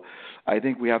 So I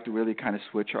think we have to really kind of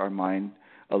switch our mind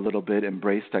a little bit,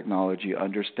 embrace technology,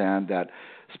 understand that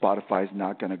Spotify's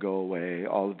not going to go away.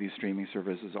 All of these streaming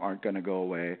services aren't going to go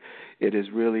away. It is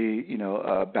really,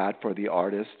 bad for the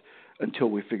artist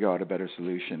until we figure out a better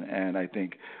solution. And I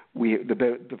think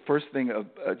the first thing of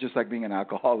just like being an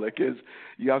alcoholic is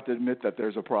you have to admit that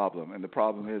there's a problem, and the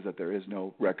problem is that there is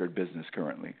no record business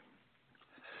currently.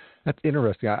 That's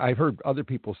interesting. I've heard other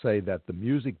people say that the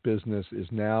music business is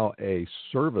now a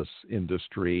service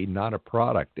industry, not a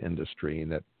product industry,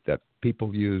 and that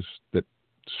people use that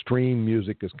stream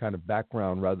music as kind of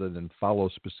background rather than follow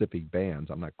specific bands.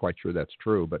 I'm not quite sure that's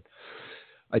true, but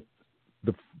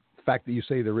the fact that you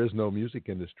say there is no music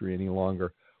industry any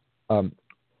longer,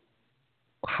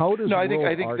 How does I think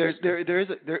artists...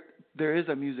 there is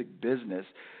a music business.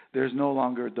 There's no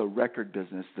longer the record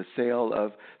business, the sale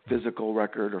of physical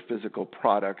record or physical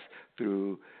products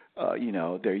through,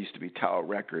 there used to be Tower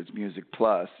Records, Music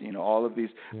Plus, all of these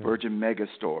Virgin Mega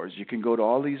stores. You can go to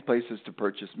all these places to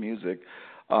purchase music.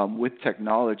 With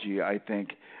technology, I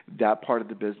think that part of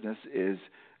the business is,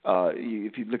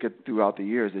 if you look at throughout the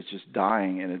years, it's just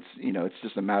dying, and it's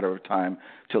just a matter of time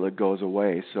till it goes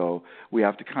away. So we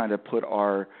have to kind of put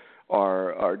our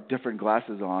different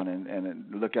glasses on and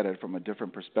look at it from a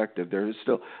different perspective.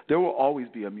 There will always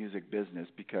be a music business,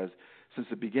 because since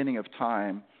the beginning of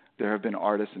time, there have been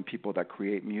artists and people that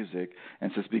create music,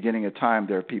 and since the beginning of time,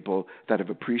 there are people that have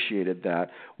appreciated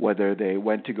that, whether they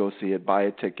went to go see it, buy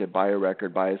a ticket, buy a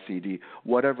record, buy a CD,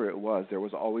 whatever it was, there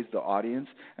was always the audience,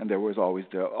 and there was always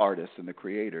the artists and the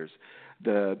creators.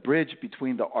 The bridge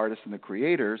between the artists and the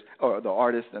creators, or the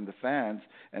artists and the fans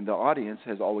and the audience,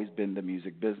 has always been the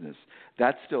music business.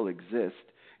 That still exists.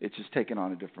 It's just taken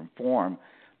on a different form.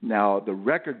 Now, the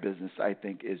record business, I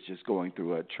think, is just going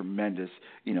through a tremendous,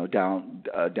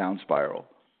 down spiral.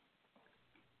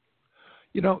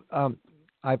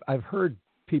 I've heard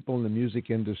people in the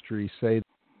music industry say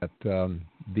that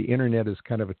the internet is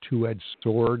kind of a two-edged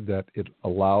sword, that it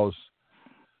allows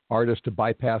artists to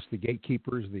bypass the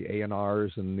gatekeepers, the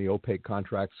A&Rs and the opaque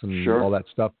contracts and all that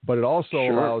stuff, but it also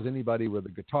allows anybody with a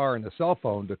guitar and a cell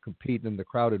phone to compete in the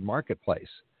crowded marketplace.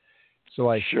 So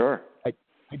I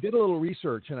did a little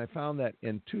research, and I found that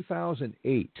in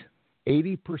 2008,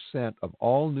 80% of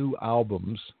all new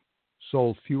albums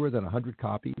sold fewer than 100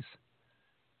 copies.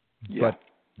 Yeah. But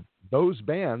those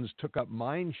bands took up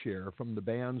mind share from the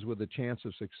bands with a chance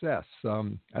of success. I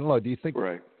don't know, do you think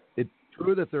it's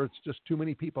true that there's just too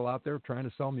many people out there trying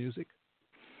to sell music?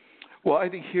 Well, I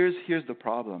think here's the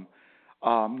problem.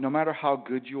 No matter how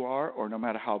good you are, or no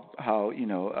matter how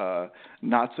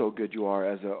not so good you are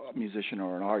as a musician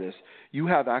or an artist, you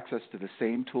have access to the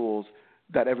same tools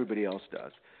that everybody else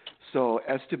does. So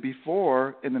as to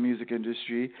before in the music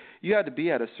industry, you had to be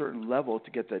at a certain level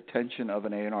to get the attention of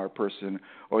an A&R person,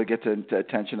 or get the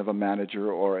attention of a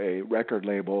manager or a record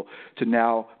label to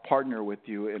now partner with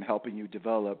you in helping you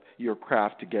develop your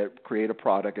craft to create a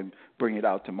product and bring it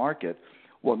out to market.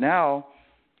 Well, now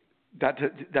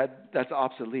that's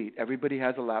obsolete. Everybody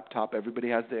has a laptop. Everybody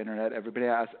has the internet. Everybody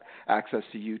has access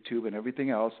to YouTube and everything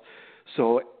else.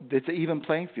 So it's an even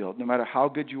playing field. No matter how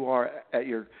good you are at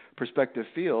your respective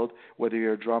field, whether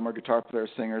you're a drummer, guitar player,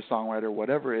 singer, songwriter,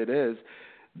 whatever it is,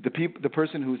 the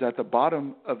person who's at the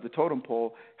bottom of the totem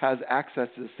pole has access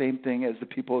to the same thing as the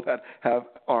people that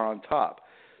are on top.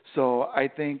 So I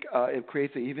think it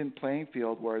creates an even playing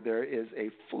field where there is a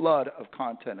flood of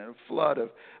content and a flood of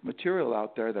material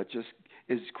out there that just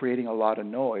is creating a lot of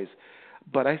noise.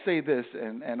 But I say this,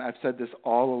 and I've said this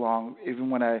all along,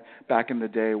 even back in the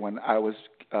day when I was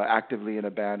actively in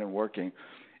a band and working,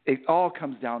 it all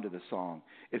comes down to the song.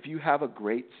 If you have a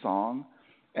great song,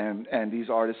 and these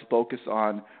artists focus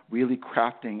on really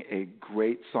crafting a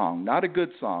great song, not a good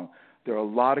song. There are a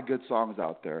lot of good songs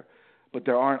out there, but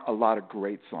there aren't a lot of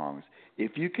great songs.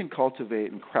 If you can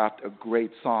cultivate and craft a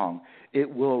great song,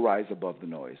 it will rise above the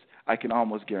noise. I can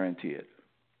almost guarantee it.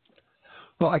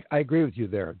 Well, I agree with you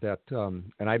there, that,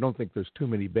 and I don't think there's too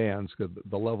many bands, because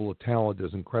the level of talent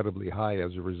is incredibly high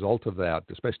as a result of that,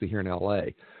 especially here in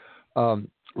L.A.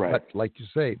 But like you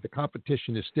say, the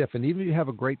competition is stiff, and even if you have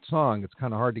a great song, it's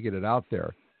kind of hard to get it out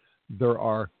there. There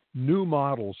are new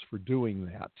models for doing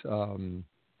that.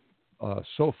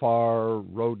 So Far,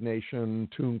 Road Nation,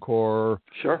 TuneCore,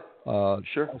 all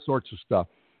sorts of stuff.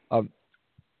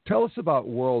 Tell us about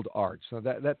World Arts. Now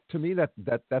that to me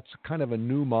that's kind of a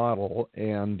new model,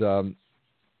 and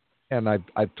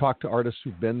I've talked to artists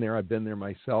who've been there. I've been there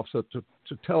myself. So to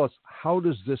tell us, how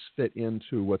does this fit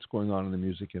into what's going on in the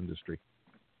music industry?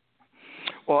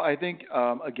 Well, I think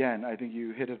again, I think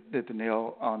you hit the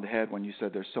nail on the head when you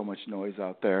said there's so much noise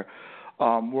out there.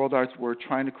 World Arts, we're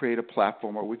trying to create a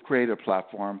platform, or we've created a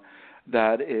platform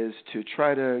that is to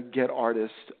try to get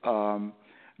artists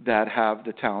that have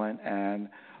the talent and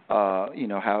have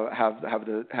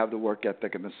the work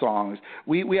ethic and the songs.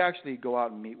 We actually go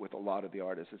out and meet with a lot of the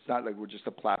artists. It's not like we're just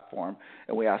a platform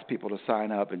and we ask people to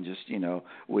sign up and just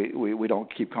we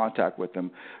don't keep contact with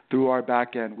them. Through our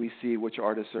back end, we see which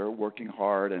artists are working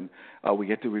hard, and we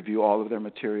get to review all of their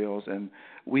materials, and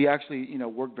we actually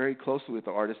work very closely with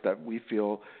the artists that we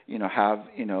feel have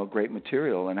great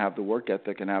material and have the work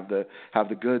ethic and have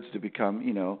the goods to become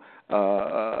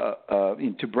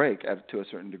to break to a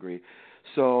certain degree.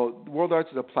 So World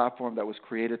Arts is a platform that was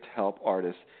created to help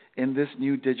artists in this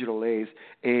new digital age.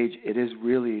 It is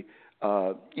really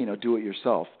do it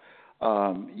yourself.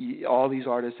 All these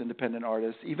artists, independent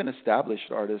artists, even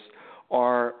established artists,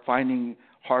 are finding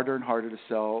harder and harder to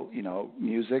sell,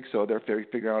 music. So they're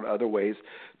figuring out other ways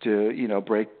to,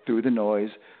 break through the noise,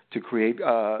 to create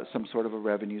some sort of a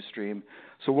revenue stream.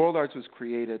 So World Arts was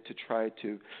created to try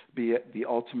to be the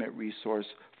ultimate resource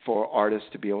for artists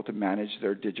to be able to manage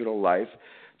their digital life,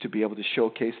 to be able to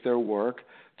showcase their work,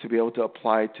 to be able to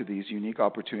apply to these unique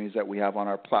opportunities that we have on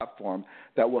our platform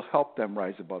that will help them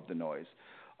rise above the noise.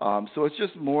 So it's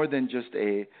just more than just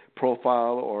a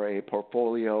profile or a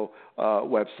portfolio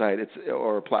website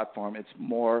or a platform. It's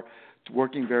more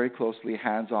working very closely,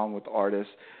 hands-on with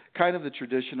artists, kind of the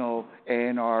traditional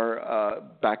A&R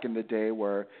back in the day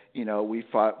where, we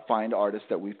find artists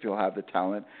that we feel have the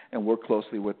talent and work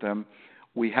closely with them.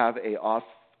 We have a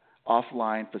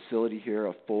offline facility here,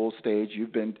 a full stage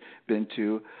you've been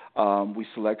to. We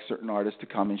select certain artists to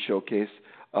come and showcase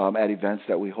at events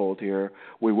that we hold here.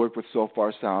 We work with So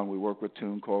Far Sound. We work with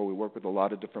TuneCore. We work with a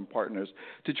lot of different partners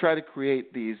to try to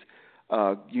create these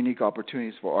unique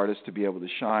opportunities for artists to be able to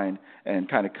shine and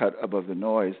kind of cut above the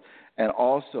noise. And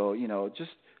also,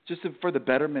 just for the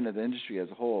betterment of the industry as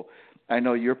a whole. I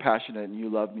know you're passionate and you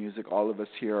love music. All of us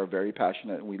here are very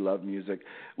passionate and we love music.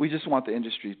 We just want the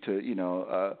industry to,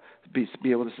 be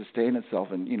able to sustain itself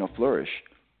and, flourish.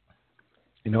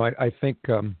 I think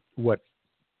what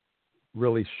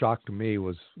really shocked me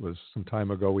was some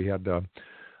time ago we had a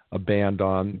band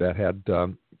on that had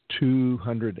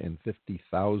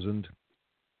 250,000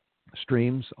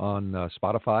 streams on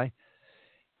Spotify,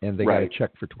 and they got a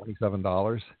check for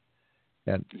 $27.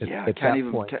 And at that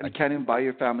point, you can't even buy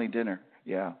your family dinner.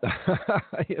 Yeah.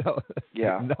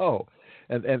 No.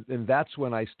 And that's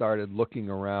when I started looking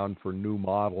around for new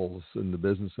models in the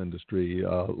business industry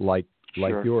like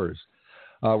yours.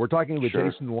 We're talking with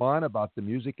Jayson Won about the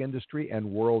music industry and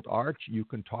World Arts. You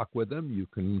can talk with him. You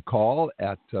can call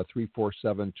at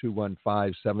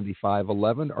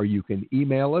 347-215-7511, or you can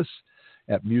email us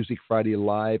at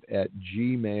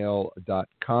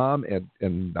musicfridaylive@gmail.com.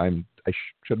 And I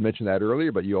should mention that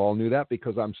earlier, but you all knew that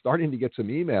because I'm starting to get some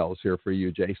emails here for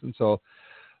you, Jayson. So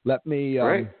let me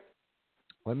go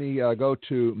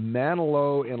to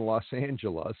Manilow in Los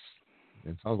Angeles.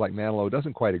 It sounds like Manilow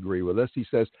doesn't quite agree with us. He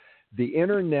says, the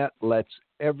internet lets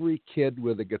every kid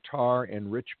with a guitar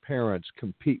and rich parents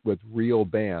compete with real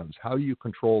bands. How do you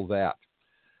control that?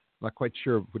 I'm not quite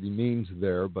sure what he means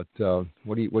there, but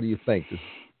what do you think?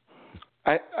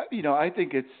 I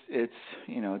think it's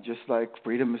just like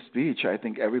freedom of speech. I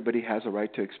think everybody has a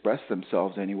right to express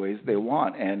themselves any ways they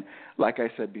want. And like I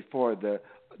said before, the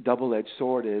double-edged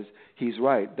sword is he's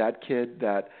right. That kid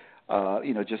that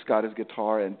just got his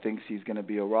guitar and thinks he's going to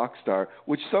be a rock star,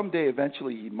 which someday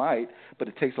eventually he might, but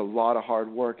it takes a lot of hard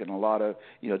work and a lot of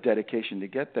dedication to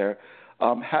get there,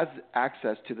 has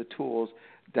access to the tools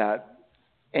that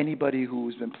anybody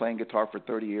who's been playing guitar for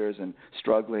 30 years and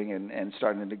struggling and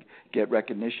starting to get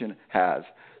recognition has.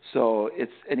 So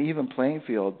it's an even playing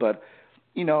field. But,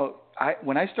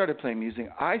 when I started playing music,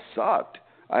 I sucked.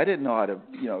 I didn't know how to,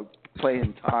 play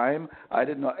in time. I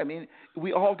didn't know. I mean,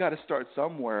 we all got to start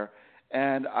somewhere.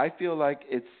 And I feel like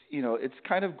it's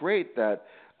kind of great that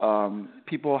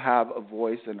people have a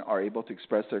voice and are able to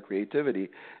express their creativity.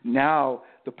 Now,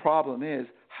 the problem is,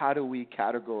 how do we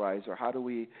categorize or how do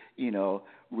we,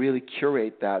 really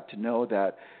curate that to know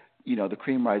that, the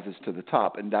cream rises to the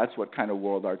top? And that's what kind of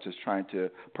World Arts is trying to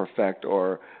perfect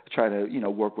or try to,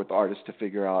 work with artists to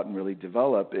figure out and really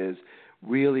develop, is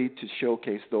really to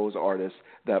showcase those artists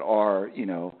that are,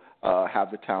 have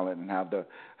the talent and have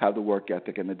the work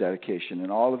ethic and the dedication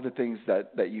and all of the things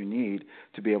that you need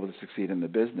to be able to succeed in the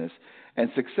business.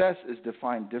 And success is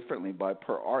defined differently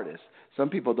per artist. Some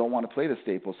people don't want to play the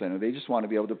Staples Center. They just want to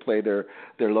be able to play their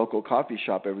local coffee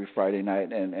shop every Friday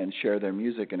night and share their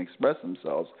music and express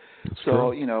themselves.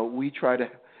 So, we try to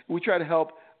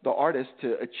help the artists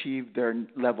to achieve their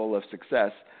level of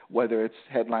success, whether it's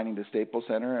headlining the Staples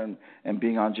Center and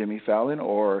being on Jimmy Fallon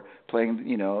or playing,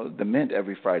 the Mint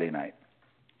every Friday night.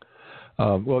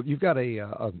 Well, you've got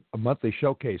a monthly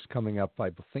showcase coming up,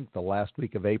 I think, the last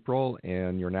week of April,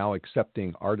 and you're now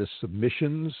accepting artist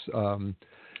submissions.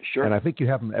 Sure. And I think you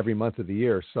have them every month of the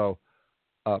year. So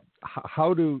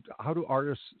how do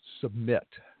artists submit,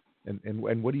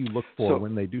 and what do you look for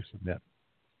when they do submit?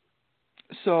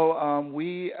 So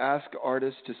we ask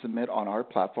artists to submit on our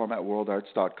platform at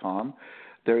worldarts.com.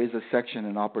 There is a section,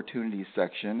 an opportunities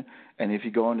section, and if you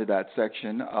go into that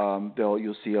section,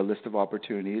 you'll see a list of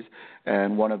opportunities,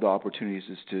 and one of the opportunities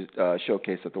is to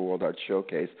showcase at the World Arts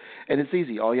Showcase. And it's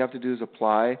easy. All you have to do is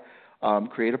apply,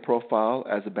 create a profile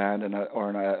as a band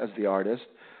or as the artist,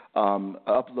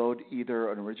 upload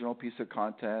either an original piece of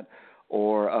content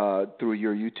or through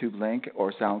your YouTube link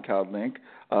or SoundCloud link,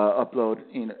 upload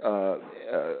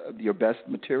your best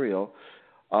material.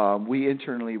 We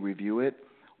internally review it.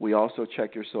 We also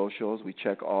check your socials. We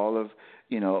check all of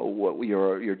what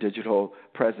your digital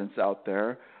presence out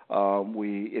there.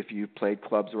 If you played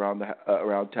clubs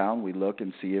around town, we look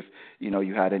and see if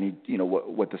you had any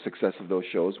what the success of those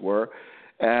shows were,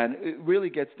 and it really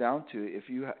gets down to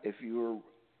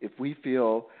if we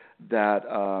feel that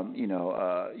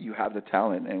you have the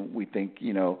talent and we think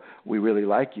we really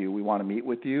like you, we want to meet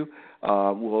with you,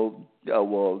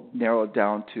 we'll narrow it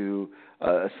down to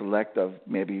a select of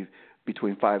maybe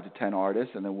between 5 to 10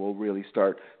 artists, and then we'll really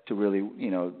start to really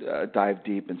dive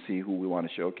deep and see who we want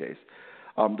to showcase.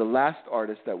 The last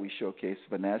artist that we showcased,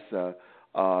 Vanessa,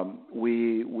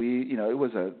 it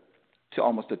was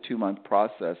almost a 2-month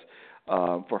process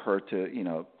for her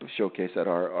to showcase at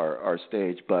our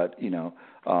stage, but we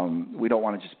don't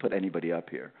want to just put anybody up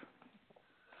here.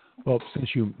 Well,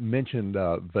 since you mentioned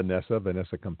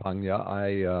Vanessa Campagna,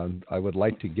 I would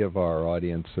like to give our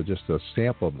audience just a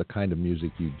sample of the kind of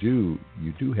music you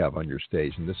do have on your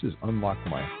stage, and this is "Unlock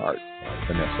My Heart" by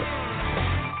Vanessa.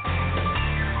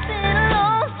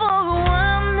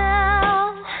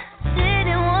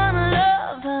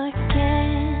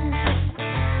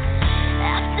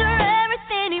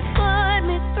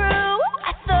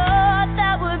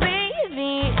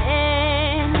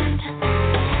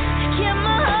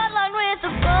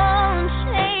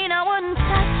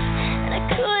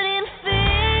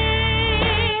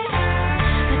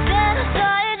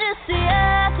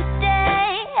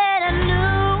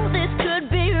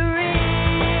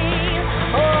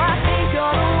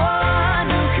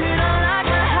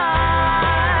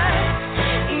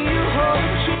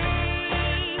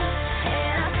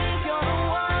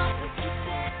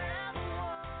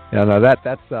 Yeah,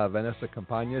 that's Vanessa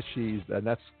Campagna.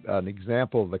 That's an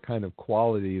example of the kind of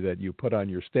quality that you put on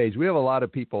your stage. We have a lot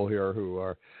of people here who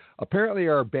are apparently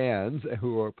are bands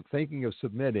who are thinking of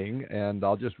submitting, and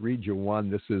I'll just read you one.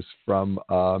 This is from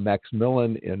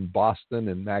Maximilian in Boston,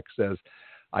 and Max says,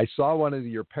 "I saw one of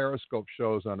your Periscope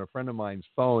shows on a friend of mine's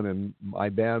phone, and my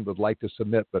band would like to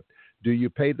submit, but do you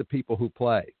pay the people who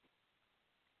play?"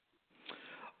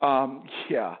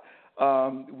 Yeah.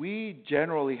 We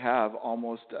generally have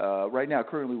almost right now.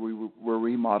 Currently, we're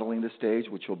remodeling the stage,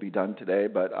 which will be done today.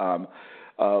 But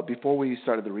before we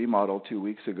started the remodel 2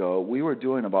 weeks ago, we were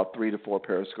doing about 3 to 4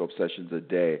 Periscope sessions a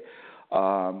day.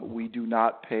 We do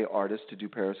not pay artists to do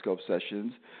Periscope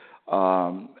sessions.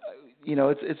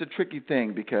 It's a tricky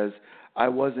thing because I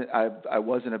was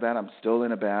in a band. I'm still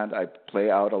in a band. I play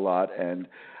out a lot, and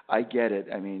I get it.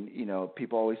 I mean,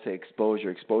 people always say exposure.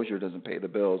 Exposure doesn't pay the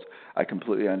bills. I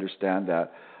completely understand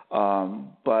that.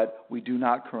 But we do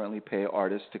not currently pay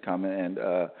artists to come and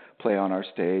play on our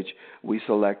stage. We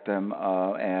select them,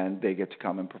 and they get to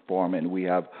come and perform, and we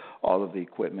have all of the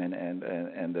equipment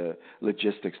and the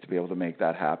logistics to be able to make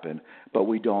that happen. But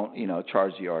we don't,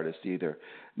 charge the artist either.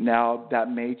 Now, that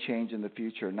may change in the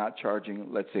future, not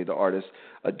charging, let's say, the artist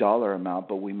a dollar amount,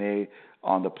 but we may,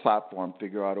 on the platform,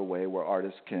 figure out a way where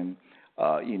artists can,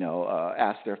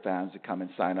 ask their fans to come and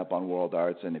sign up on World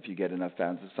Arts, and if you get enough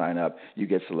fans to sign up, you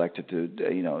get selected to,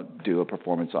 do a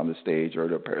performance on the stage or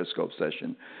a Periscope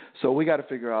session. So we got to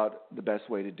figure out the best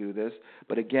way to do this.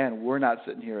 But again, we're not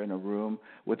sitting here in a room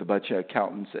with a bunch of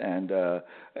accountants and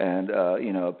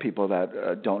people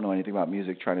that don't know anything about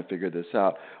music trying to figure this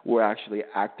out. We're actually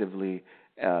actively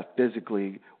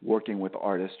physically working with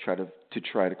artists to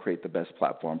try to create the best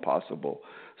platform possible.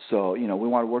 So, we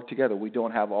want to work together. We don't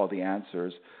have all the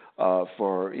answers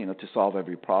to solve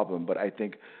every problem, but I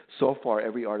think so far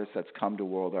every artist that's come to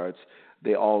World Arts,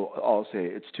 they all say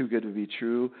it's too good to be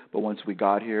true. But once we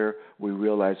got here, we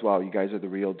realized, wow, you guys are the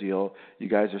real deal. You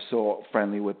guys are so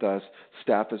friendly with us.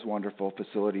 Staff is wonderful.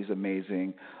 Facility's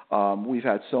amazing. We've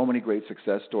had so many great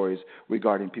success stories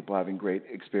regarding people having great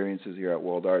experiences here at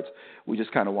World Arts. We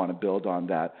just kind of want to build on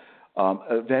that.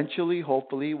 Eventually,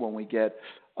 hopefully, when we get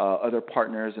other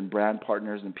partners and brand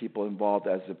partners and people involved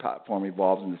as the platform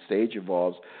evolves and the stage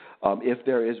evolves, if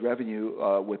there is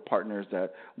revenue with partners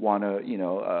that want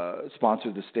to,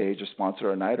 sponsor the stage or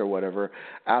sponsor a night or whatever,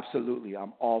 absolutely,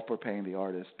 I'm all for paying the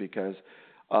artist because,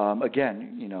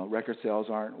 again, record sales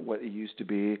aren't what it used to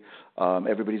be.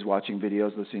 Everybody's watching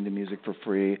videos, listening to music for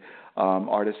free.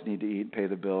 Artists need to eat, pay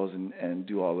the bills, and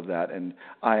do all of that. And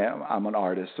I'm an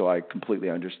artist, so I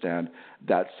completely understand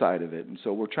that side of it. And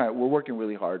so we're working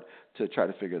really hard to try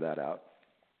to figure that out.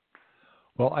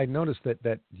 Well, I noticed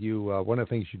that you one of the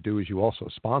things you do is you also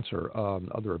sponsor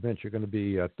other events. You're going to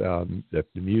be at the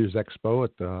Muse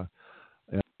Expo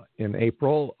in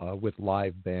April with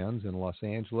live bands in Los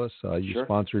Angeles. You Sure.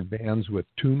 sponsored bands with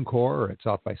TuneCore at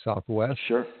South by Southwest.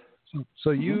 Sure.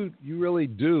 So you really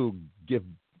do give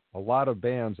a lot of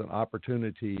bands an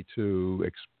opportunity to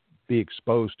be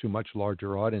exposed to much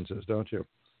larger audiences, don't you?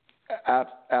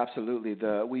 Absolutely.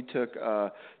 We took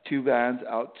 2 bands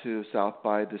out to South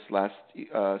by this last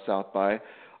South by,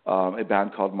 a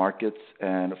band called Markets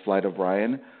and Flight of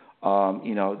Ryan.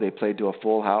 They played to a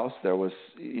full house. There was,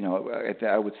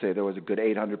 I would say there was a good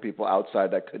 800 people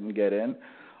outside that couldn't get in.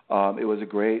 It was a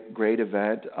great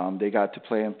event. They got to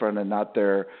play in front of not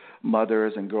their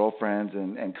mothers and girlfriends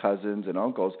and cousins and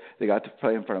uncles. They got to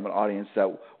play in front of an audience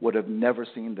that would have never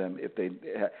seen them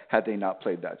had they not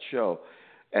played that show.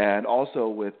 And also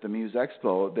with the Muse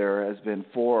Expo, there has been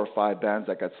 4 or 5 bands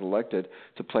that got selected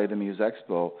to play the Muse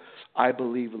Expo. I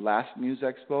believe last Muse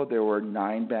Expo there were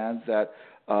 9 bands that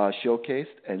showcased,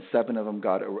 and 7 of them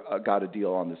got a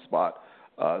deal on the spot.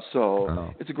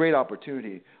 It's a great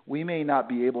opportunity. We may not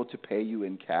be able to pay you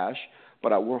in cash,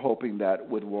 but we're hoping that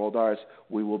with World Arts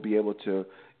we will be able to,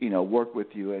 work with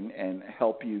you and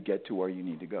help you get to where you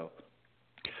need to go.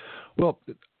 Well,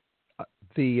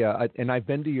 and I've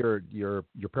been to your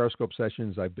Periscope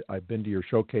sessions. I've been to your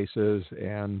showcases,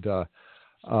 and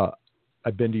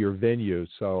I've been to your venues,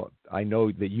 so I know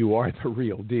that you are the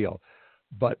real deal.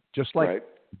 But just like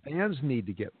bands need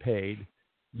to get paid,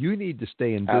 you need to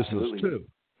stay in business too.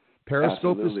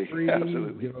 Periscope is free.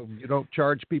 Absolutely. You don't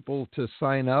charge people to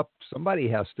sign up. Somebody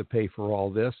has to pay for all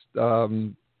this.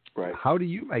 How do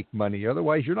you make money?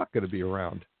 Otherwise, you're not going to be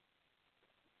around.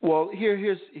 Well,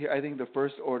 here's I think the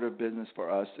first order of business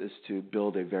for us is to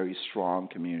build a very strong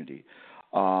community,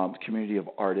 community of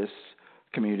artists,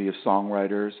 community of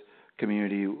songwriters,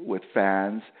 community with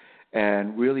fans,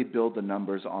 and really build the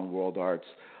numbers on World Arts.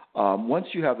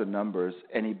 Once you have the numbers,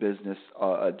 any business,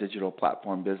 a digital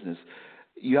platform business,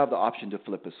 you have the option to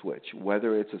flip a switch,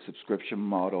 whether it's a subscription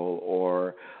model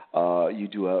or you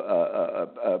do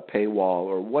a paywall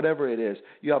or whatever it is.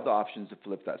 You have the options to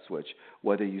flip that switch,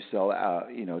 whether you sell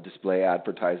display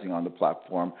advertising on the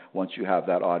platform once you have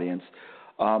that audience.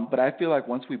 But I feel like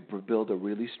once we build a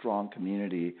really strong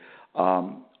community,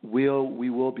 we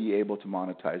will be able to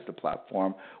monetize the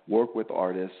platform, work with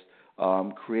artists,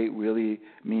 create really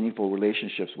meaningful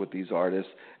relationships with these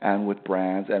artists and with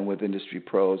brands and with industry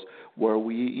pros where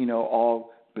we, all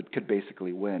could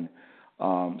basically win.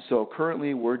 So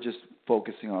currently we're just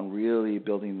focusing on really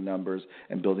building the numbers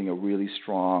and building a really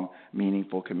strong,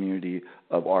 meaningful community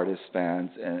of artists, fans,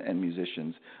 and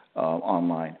musicians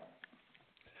online.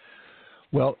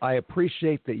 Well, I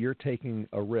appreciate that you're taking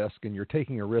a risk, and you're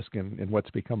taking a risk in what's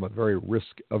become a very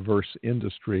risk-averse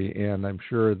industry, and I'm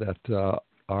sure that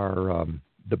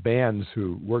the bands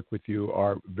who work with you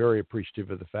are very appreciative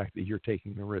of the fact that you're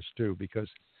taking the risk too, because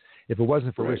if it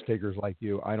wasn't for risk takers like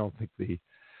you, I don't think the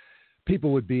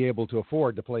people would be able to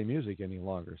afford to play music any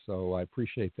longer. So I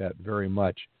appreciate that very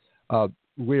much.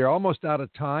 We're almost out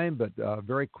of time, but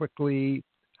very quickly,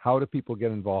 how do people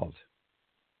get involved?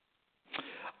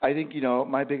 I think,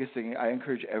 my biggest thing, I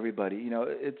encourage everybody,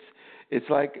 it's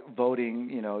like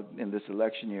voting, in this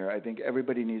election year. I think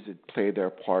everybody needs to play their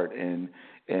part in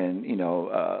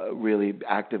really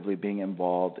actively being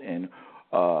involved in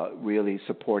really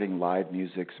supporting live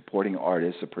music, supporting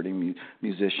artists, supporting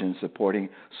musicians, supporting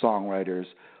songwriters.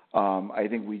 I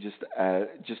think we just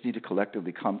need to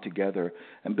collectively come together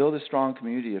and build a strong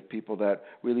community of people that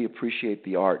really appreciate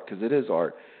the art, because it is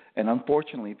art. And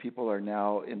unfortunately, people are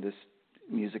now in this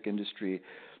music industry,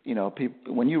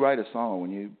 when you write a song,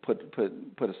 when you put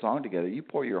a song together, you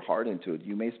pour your heart into it.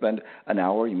 You may spend an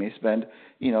hour, you may spend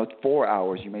 4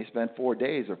 hours, you may spend 4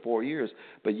 days or 4 years,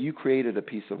 but you created a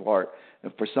piece of art.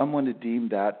 And for someone to deem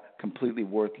that completely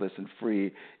worthless and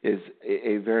free is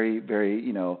a very,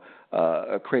 very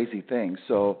a crazy thing.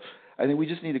 So I think we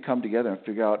just need to come together and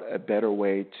figure out a better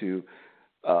way to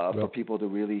for people to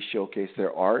really showcase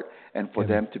their art and for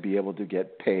them to be able to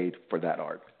get paid for that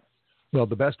art. Well,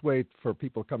 the best way for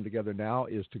people to come together now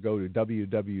is to go to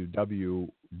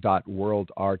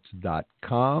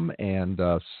www.worldarts.com and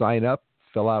sign up,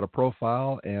 fill out a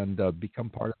profile, and become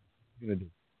part of the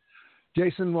community.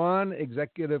 Jayson Won,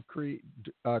 Executive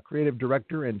Creative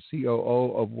Director and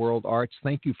COO of World Arts,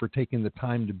 thank you for taking the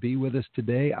time to be with us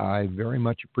today. I very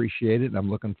much appreciate it, and I'm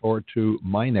looking forward to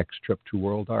my next trip to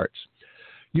World Arts.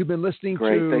 You've been listening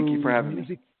to... Thank you for having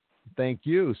me. Thank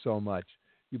you so much.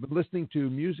 You've been listening to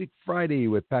Music Friday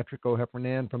with Patrick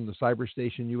O'Heffernan from the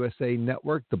Cyberstation USA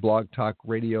Network, the Blog Talk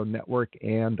Radio Network,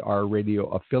 and our radio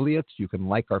affiliates. You can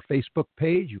like our Facebook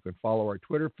page. You can follow our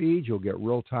Twitter feed. You'll get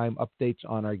real-time updates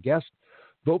on our guests.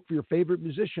 Vote for your favorite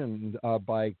musician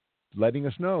by letting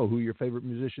us know who your favorite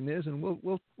musician is, and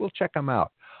we'll check them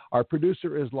out. Our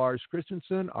producer is Lars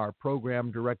Christensen. Our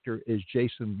program director is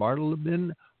Jason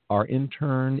Bartleben. Our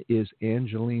intern is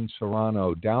Angeline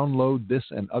Serrano. Download this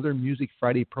and other Music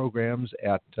Friday programs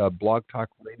at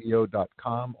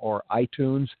blogtalkradio.com or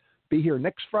iTunes. Be here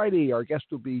next Friday. Our guest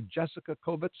will be Jessica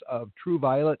Kovitz of True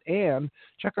Violet. And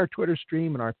check our Twitter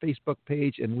stream and our Facebook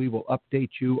page, and we will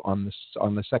update you on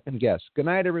the second guest. Good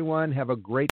night, everyone. Have a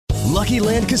great Lucky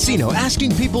Land Casino,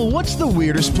 asking people, what's the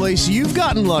weirdest place you've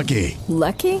gotten lucky?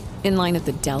 Lucky? In line at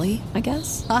the deli, I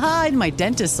guess? Aha, in my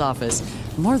dentist's office.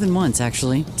 More than once,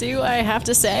 actually. Do I have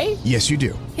to say? Yes, you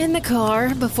do. In the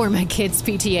car before my kids'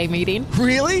 PTA meeting.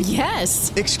 Really?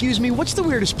 Yes. Excuse me, what's the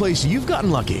weirdest place you've gotten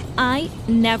lucky? I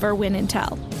never win and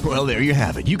tell. Well, there you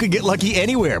have it. You can get lucky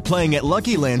anywhere, playing at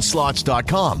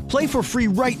LuckyLandSlots.com. Play for free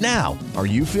right now. Are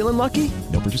you feeling lucky?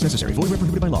 No purchase necessary. Void where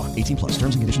prohibited by law. 18+.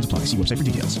 Terms and conditions apply. See website for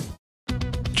details.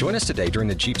 Join us today during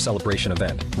the Jeep Celebration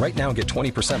event. Right now, get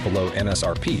 20% below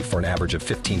MSRP for an average of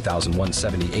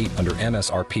 $15,178 under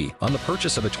MSRP on the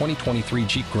purchase of a 2023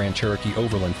 Jeep Grand Cherokee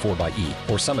Overland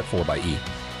 4xE or Summit 4xE.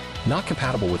 Not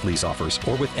compatible with lease offers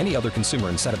or with any other consumer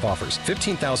incentive offers.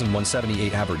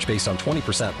 $15,178 average based on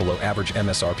 20% below average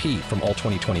MSRP from all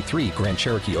 2023 Grand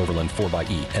Cherokee Overland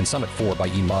 4xE and Summit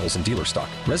 4xE models in dealer stock.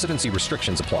 Residency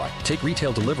restrictions apply. Take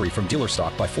retail delivery from dealer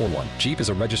stock by 4/1. Jeep is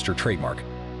a registered trademark.